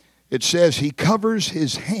accurately. It says, he covers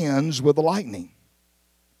his hands with the lightning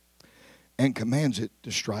and commands it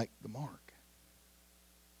to strike the mark.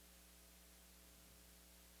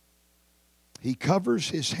 He covers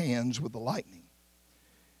his hands with the lightning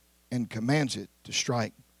and commands it to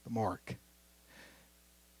strike the mark.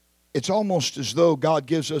 It's almost as though God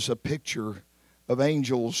gives us a picture of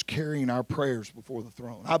angels carrying our prayers before the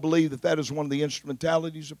throne. I believe that that is one of the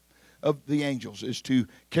instrumentalities of the angels, is to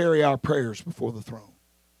carry our prayers before the throne.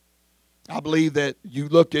 I believe that you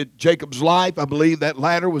look at Jacob's life, I believe that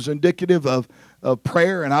ladder was indicative of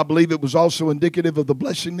prayer, and I believe it was also indicative of the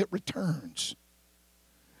blessing that returns.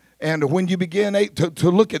 And when you begin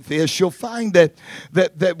to look at this, you'll find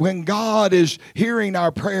that when God is hearing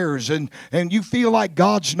our prayers and you feel like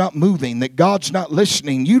God's not moving, that God's not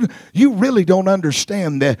listening, you really don't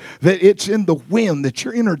understand that it's in the wind that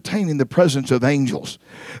you're entertaining the presence of angels.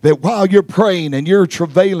 That while you're praying and you're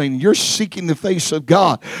travailing, you're seeking the face of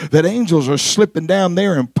God, that angels are slipping down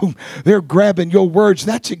there and boom, they're grabbing your words.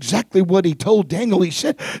 That's exactly what he told Daniel. He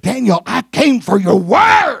said, Daniel, I came for your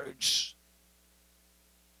words.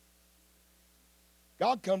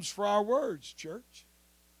 God comes for our words, church.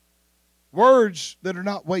 Words that are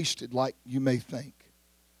not wasted like you may think.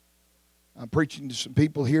 I'm preaching to some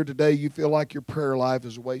people here today. You feel like your prayer life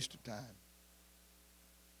is a waste of time.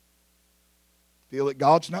 Feel that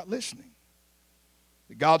God's not listening.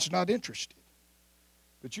 That God's not interested.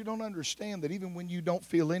 But you don't understand that even when you don't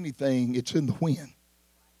feel anything, it's in the wind.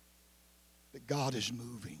 That God is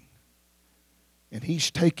moving. And he's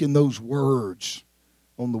taking those words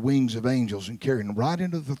on the wings of angels and carrying them right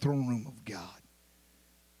into the throne room of God.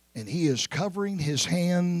 And he is covering his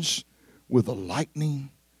hands with the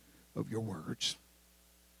lightning of your words.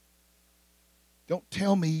 Don't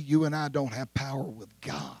tell me you and I don't have power with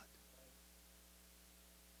God.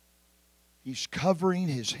 He's covering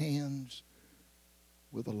his hands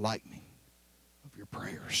with the lightning of your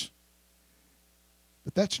prayers.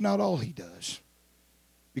 But that's not all he does.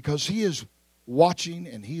 Because he is watching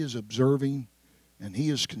and he is observing and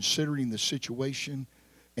he is considering the situation,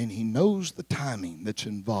 and he knows the timing that's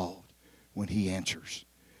involved when he answers.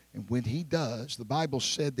 And when he does, the Bible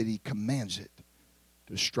said that he commands it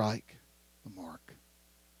to strike the mark.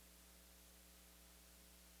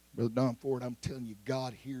 Brother Don Ford, I'm telling you,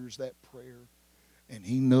 God hears that prayer, and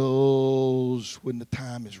he knows when the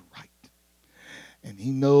time is right. And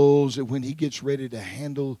he knows that when he gets ready to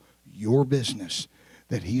handle your business,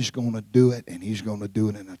 that he's going to do it, and he's going to do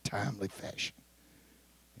it in a timely fashion.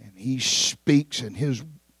 And he speaks, and his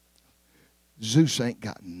Zeus ain't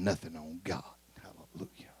got nothing on God.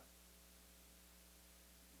 Hallelujah.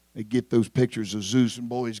 They get those pictures of Zeus, and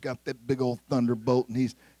boy, he's got that big old thunderbolt,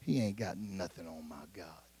 and he ain't got nothing on my God.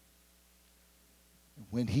 And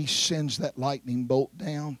when he sends that lightning bolt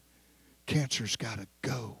down, cancer's got to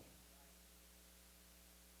go.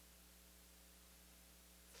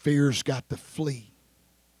 Fear's got to flee.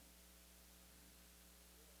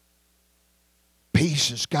 Peace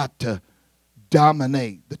has got to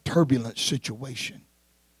dominate the turbulent situation.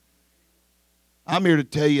 I'm here to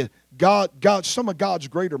tell you, God, some of God's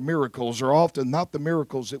greater miracles are often not the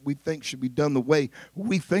miracles that we think should be done the way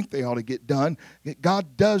we think they ought to get done.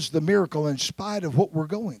 God does the miracle in spite of what we're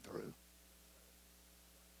going through.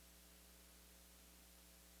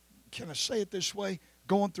 Can I say it this way?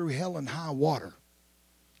 Going through hell and high water,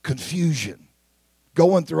 confusion,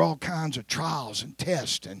 going through all kinds of trials and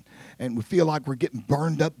tests, and we feel like we're getting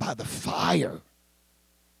burned up by the fire.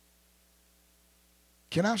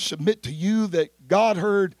 Can I submit to you that God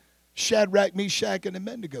heard Shadrach, Meshach, and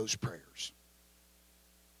Abednego's prayers?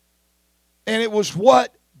 And it was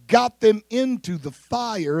what got them into the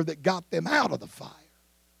fire that got them out of the fire.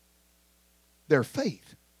 Their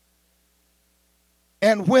faith.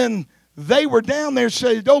 And when they were down there,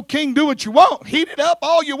 said, "Oh, king, do what you want. Heat it up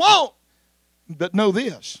all you want. But know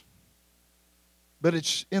this." But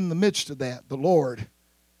it's in the midst of that, the Lord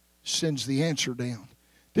sends the answer down.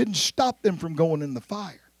 Didn't stop them from going in the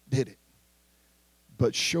fire, did it?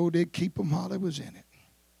 But sure did keep them while they was in it.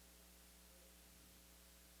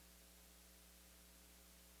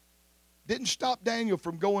 Didn't stop Daniel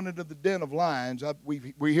from going into the den of lions.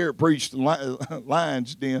 We hear it preached,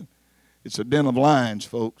 lion's den. It's a den of lions,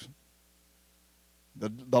 folks.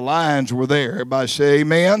 The lions were there. Everybody say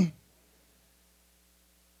amen.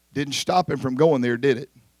 Didn't stop him from going there, did it?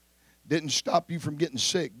 Didn't stop you from getting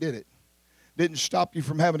sick, did it? Didn't stop you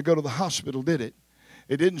from having to go to the hospital, did it?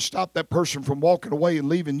 It didn't stop that person from walking away and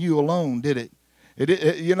leaving you alone, did it?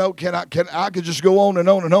 I could just go on and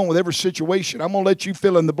on and on with every situation. I'm going to let you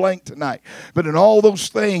fill in the blank tonight. But in all those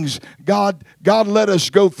things, God let us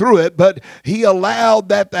go through it, but He allowed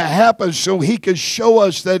that to happen so He could show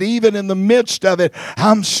us that even in the midst of it,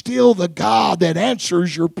 I'm still the God that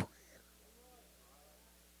answers your prayer.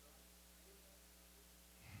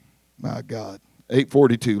 My God.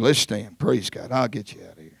 8:42. Let's stand. Praise God. I'll get you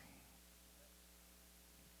out of here.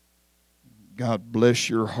 God bless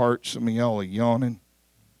your heart. Some of y'all are yawning.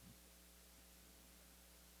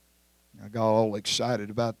 I got all excited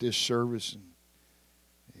about this service. And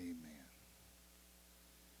amen.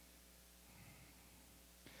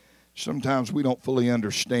 Sometimes we don't fully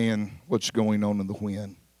understand what's going on in the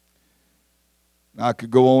wind. I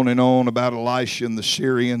could go on and on about Elisha and the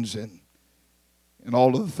Syrians and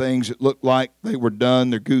all of the things that looked like they were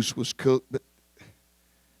done. Their goose was cooked. But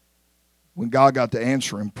when God got to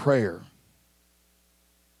answer in prayer,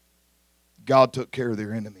 God took care of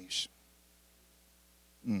their enemies.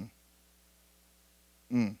 If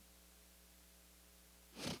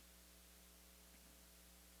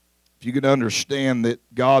you could understand that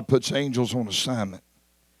God puts angels on assignment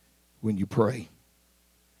when you pray.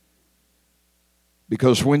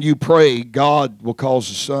 Because when you pray, God will cause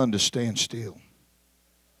the sun to stand still.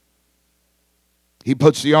 He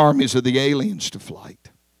puts the armies of the aliens to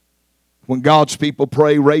flight. When God's people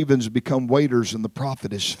pray, ravens become waiters and the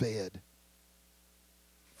prophet is fed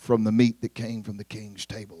from the meat that came from the king's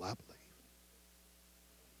table, I believe.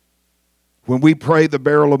 When we pray, the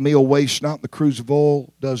barrel of meal wastes not, the cruse of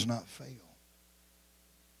oil does not fail.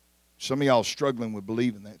 Some of y'all struggling with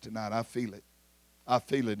believing that tonight. I feel it. I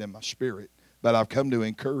feel it in my spirit. But I've come to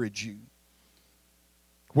encourage you.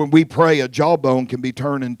 When we pray, a jawbone can be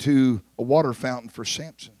turned into a water fountain for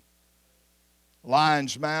Samson.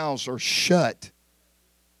 Lions' mouths are shut.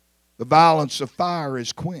 The violence of fire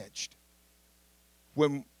is quenched.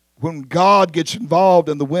 When God gets involved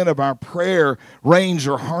in the wind of our prayer, reins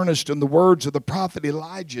are harnessed in the words of the prophet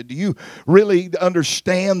Elijah. Do you really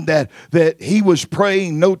understand that he was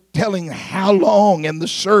praying, no telling how long, and the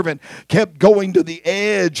servant kept going to the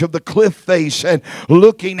edge of the cliff face and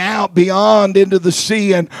looking out beyond into the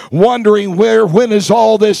sea and wondering when is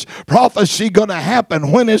all this prophecy going to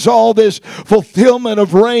happen? When is all this fulfillment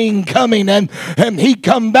of rain coming? And he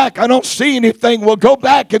come back, I don't see anything. Well, go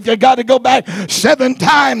back if you got to go back 7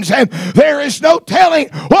 times. And there is no telling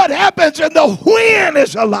what happens in the wind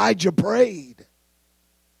as Elijah prayed.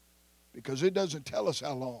 Because it doesn't tell us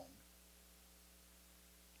how long.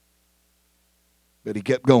 But he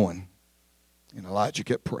kept going. And Elijah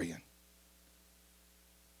kept praying.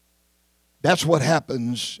 That's what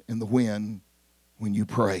happens in the wind when you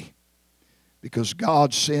pray. Because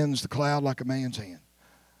God sends the cloud like a man's hand.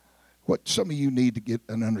 What some of you need to get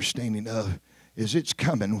an understanding of is it's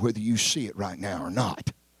coming whether you see it right now or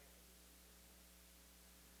not.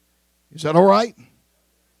 Is that all right?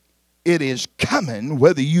 It is coming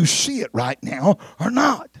whether you see it right now or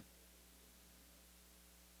not.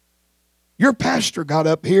 Your pastor got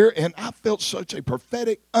up here and I felt such a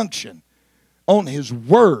prophetic unction on his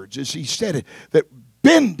words as he said it, that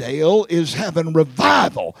Bendale is having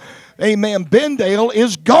revival. Amen. Bendale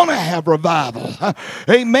is going to have revival.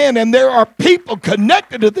 Amen. And there are people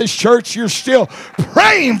connected to this church you're still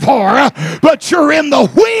praying for, but you're in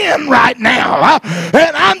the wind right now.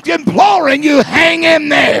 And I'm imploring you, hang in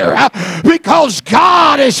there because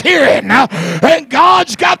God is hearing and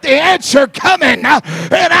God's got the answer coming.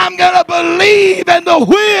 And I'm going to believe in the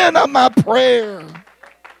wind of my prayer.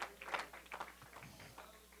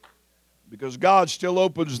 Because God still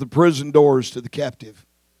opens the prison doors to the captive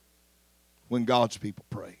when God's people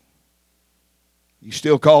pray. He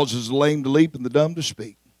still causes the lame to leap and the dumb to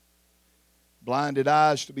speak. Blinded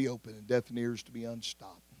eyes to be opened and deaf ears to be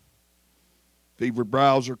unstopped. Fevered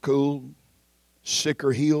brows are cooled. Sick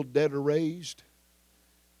are healed, dead are raised.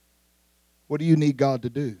 What do you need God to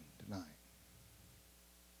do tonight?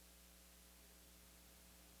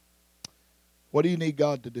 What do you need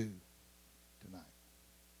God to do?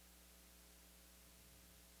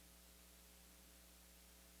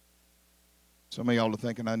 Some of y'all are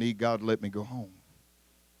thinking, I need God to let me go home.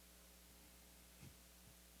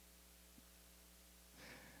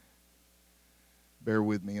 Bear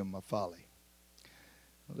with me in my folly.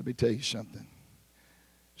 Let me tell you something.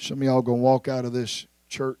 Some of y'all are going to walk out of this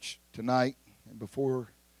church tonight, and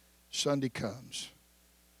before Sunday comes,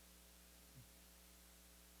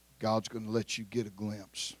 God's going to let you get a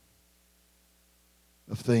glimpse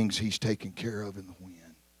of things He's taken care of in the wind.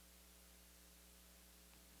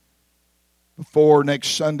 Before next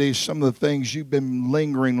Sunday, some of the things you've been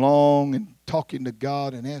lingering long and talking to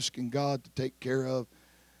God and asking God to take care of,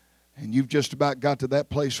 And you've just about got to that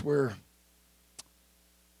place where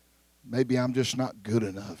maybe I'm just not good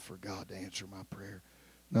enough for God to answer my prayer.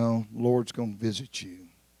 No, the Lord's going to visit you.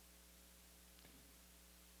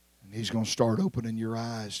 And He's going to start opening your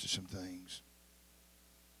eyes to some things.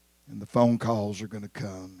 And the phone calls are going to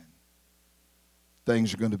come. And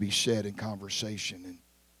things are going to be said in conversation. And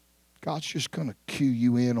God's just going to cue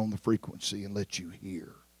you in on the frequency and let you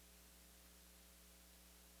hear.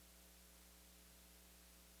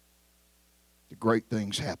 The great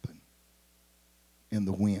things happen in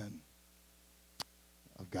the wind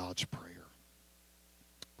of God's prayer.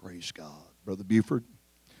 Praise God. Brother Buford,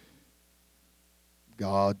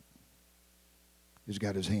 God has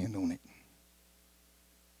got His hand on it.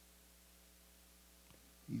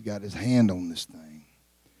 He's got His hand on this thing.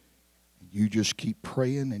 You just keep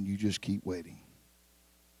praying and you just keep waiting.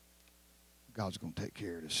 God's going to take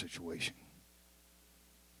care of this situation.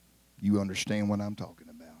 You understand what I'm talking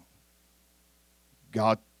about.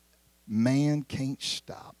 God, man can't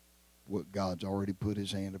stop what God's already put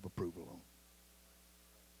His hand of approval on.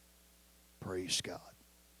 Praise God.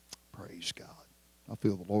 Praise God. I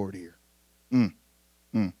feel the Lord here.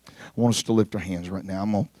 I want us to lift our hands right now.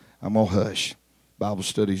 I'm gonna hush. Bible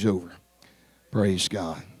study's over. Praise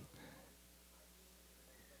God.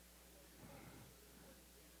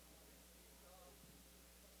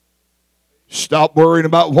 Stop worrying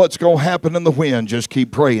about what's going to happen in the wind. Just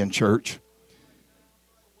keep praying, church.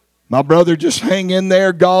 My brother, just hang in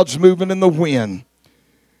there. God's moving in the wind.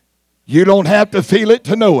 You don't have to feel it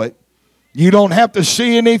to know it. You don't have to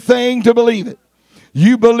see anything to believe it.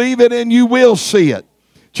 You believe it and you will see it.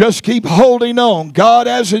 Just keep holding on. God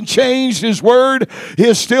hasn't changed. His word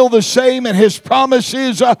is still the same, and His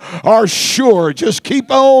promises are sure. Just keep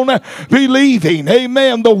on believing.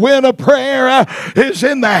 Amen. The wind of prayer is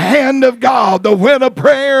in the hand of God. The wind of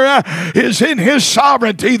prayer is in His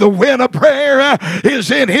sovereignty. The wind of prayer is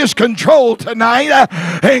in His control tonight.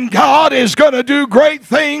 And God is going to do great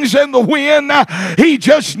things in the wind. He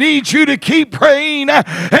just needs you to keep praying,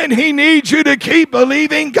 and He needs you to keep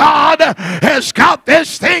believing. God has got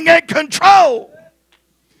this thing in control.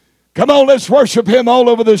 Come on, let's worship Him all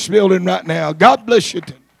over this building right now. God bless you.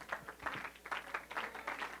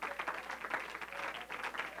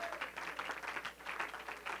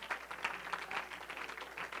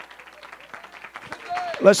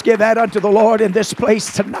 Let's give that unto the Lord in this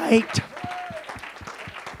place tonight.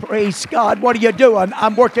 Praise God. What are you doing?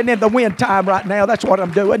 I'm working in the wind time right now. That's what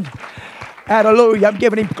I'm doing. Hallelujah. I'm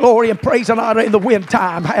giving Him glory and praise and honor in the wind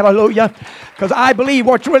time. Hallelujah. Because I believe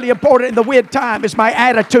what's really important in the wind time is my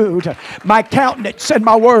attitude, my countenance, and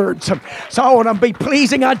my words. So I want to be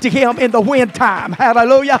pleasing unto Him in the wind time.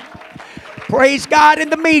 Hallelujah. Praise God in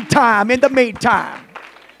the meantime. In the meantime.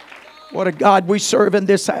 What a God we serve in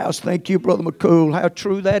this house. Thank you, Brother McCool. How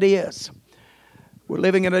true that is. We're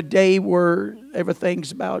living in a day where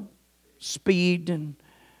everything's about speed and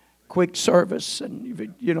quick service, and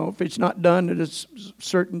if it's not done at a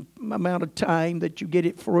certain amount of time, that you get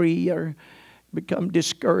it free or become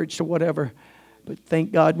discouraged or whatever. But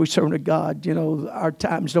thank God we serve a God. Our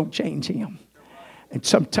times don't change Him, and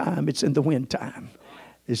sometimes it's in the wind time.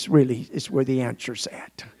 It's where the answer's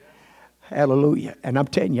at. Hallelujah. And I'm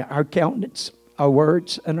telling you, our countenance, our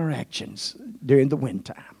words, and our actions during the wind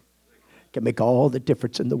time can make all the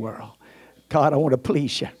difference in the world. God, I want to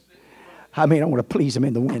please You. I want to please Him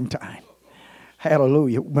in the wind time.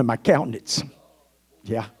 Hallelujah. With my countenance.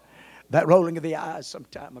 Yeah. That rolling of the eyes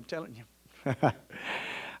sometime, I'm telling you.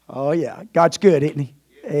 Oh, yeah. God's good, isn't He?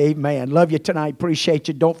 Amen. Love you tonight. Appreciate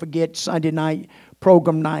you. Don't forget Sunday night,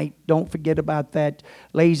 program night. Don't forget about that.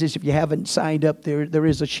 Ladies, if you haven't signed up, there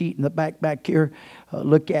is a sheet in the back here.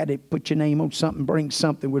 Look at it. Put your name on something. Bring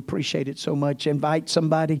something. We appreciate it so much. Invite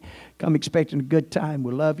somebody. Come expecting a good time.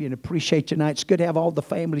 We love you and appreciate you tonight. It's good to have all the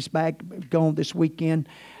families back gone this weekend.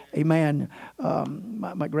 Amen.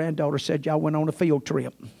 My granddaughter said y'all went on a field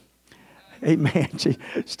trip. Amen.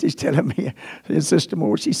 She's telling me, Sister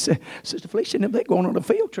Moore, she said, Sister Felicia, and they're going on a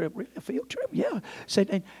field trip. Really, a field trip? Yeah.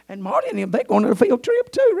 Said, and Marty and them, they're going on a field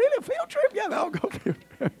trip too. Really, a field trip? Yeah, they'll go field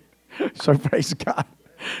trip. So praise God.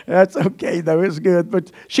 That's okay, though. It's good.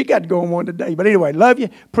 But she got to go on one today. But anyway, love you.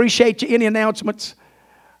 Appreciate you. Any announcements?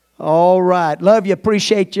 All right. Love you.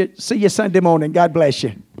 Appreciate you. See you Sunday morning. God bless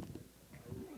you.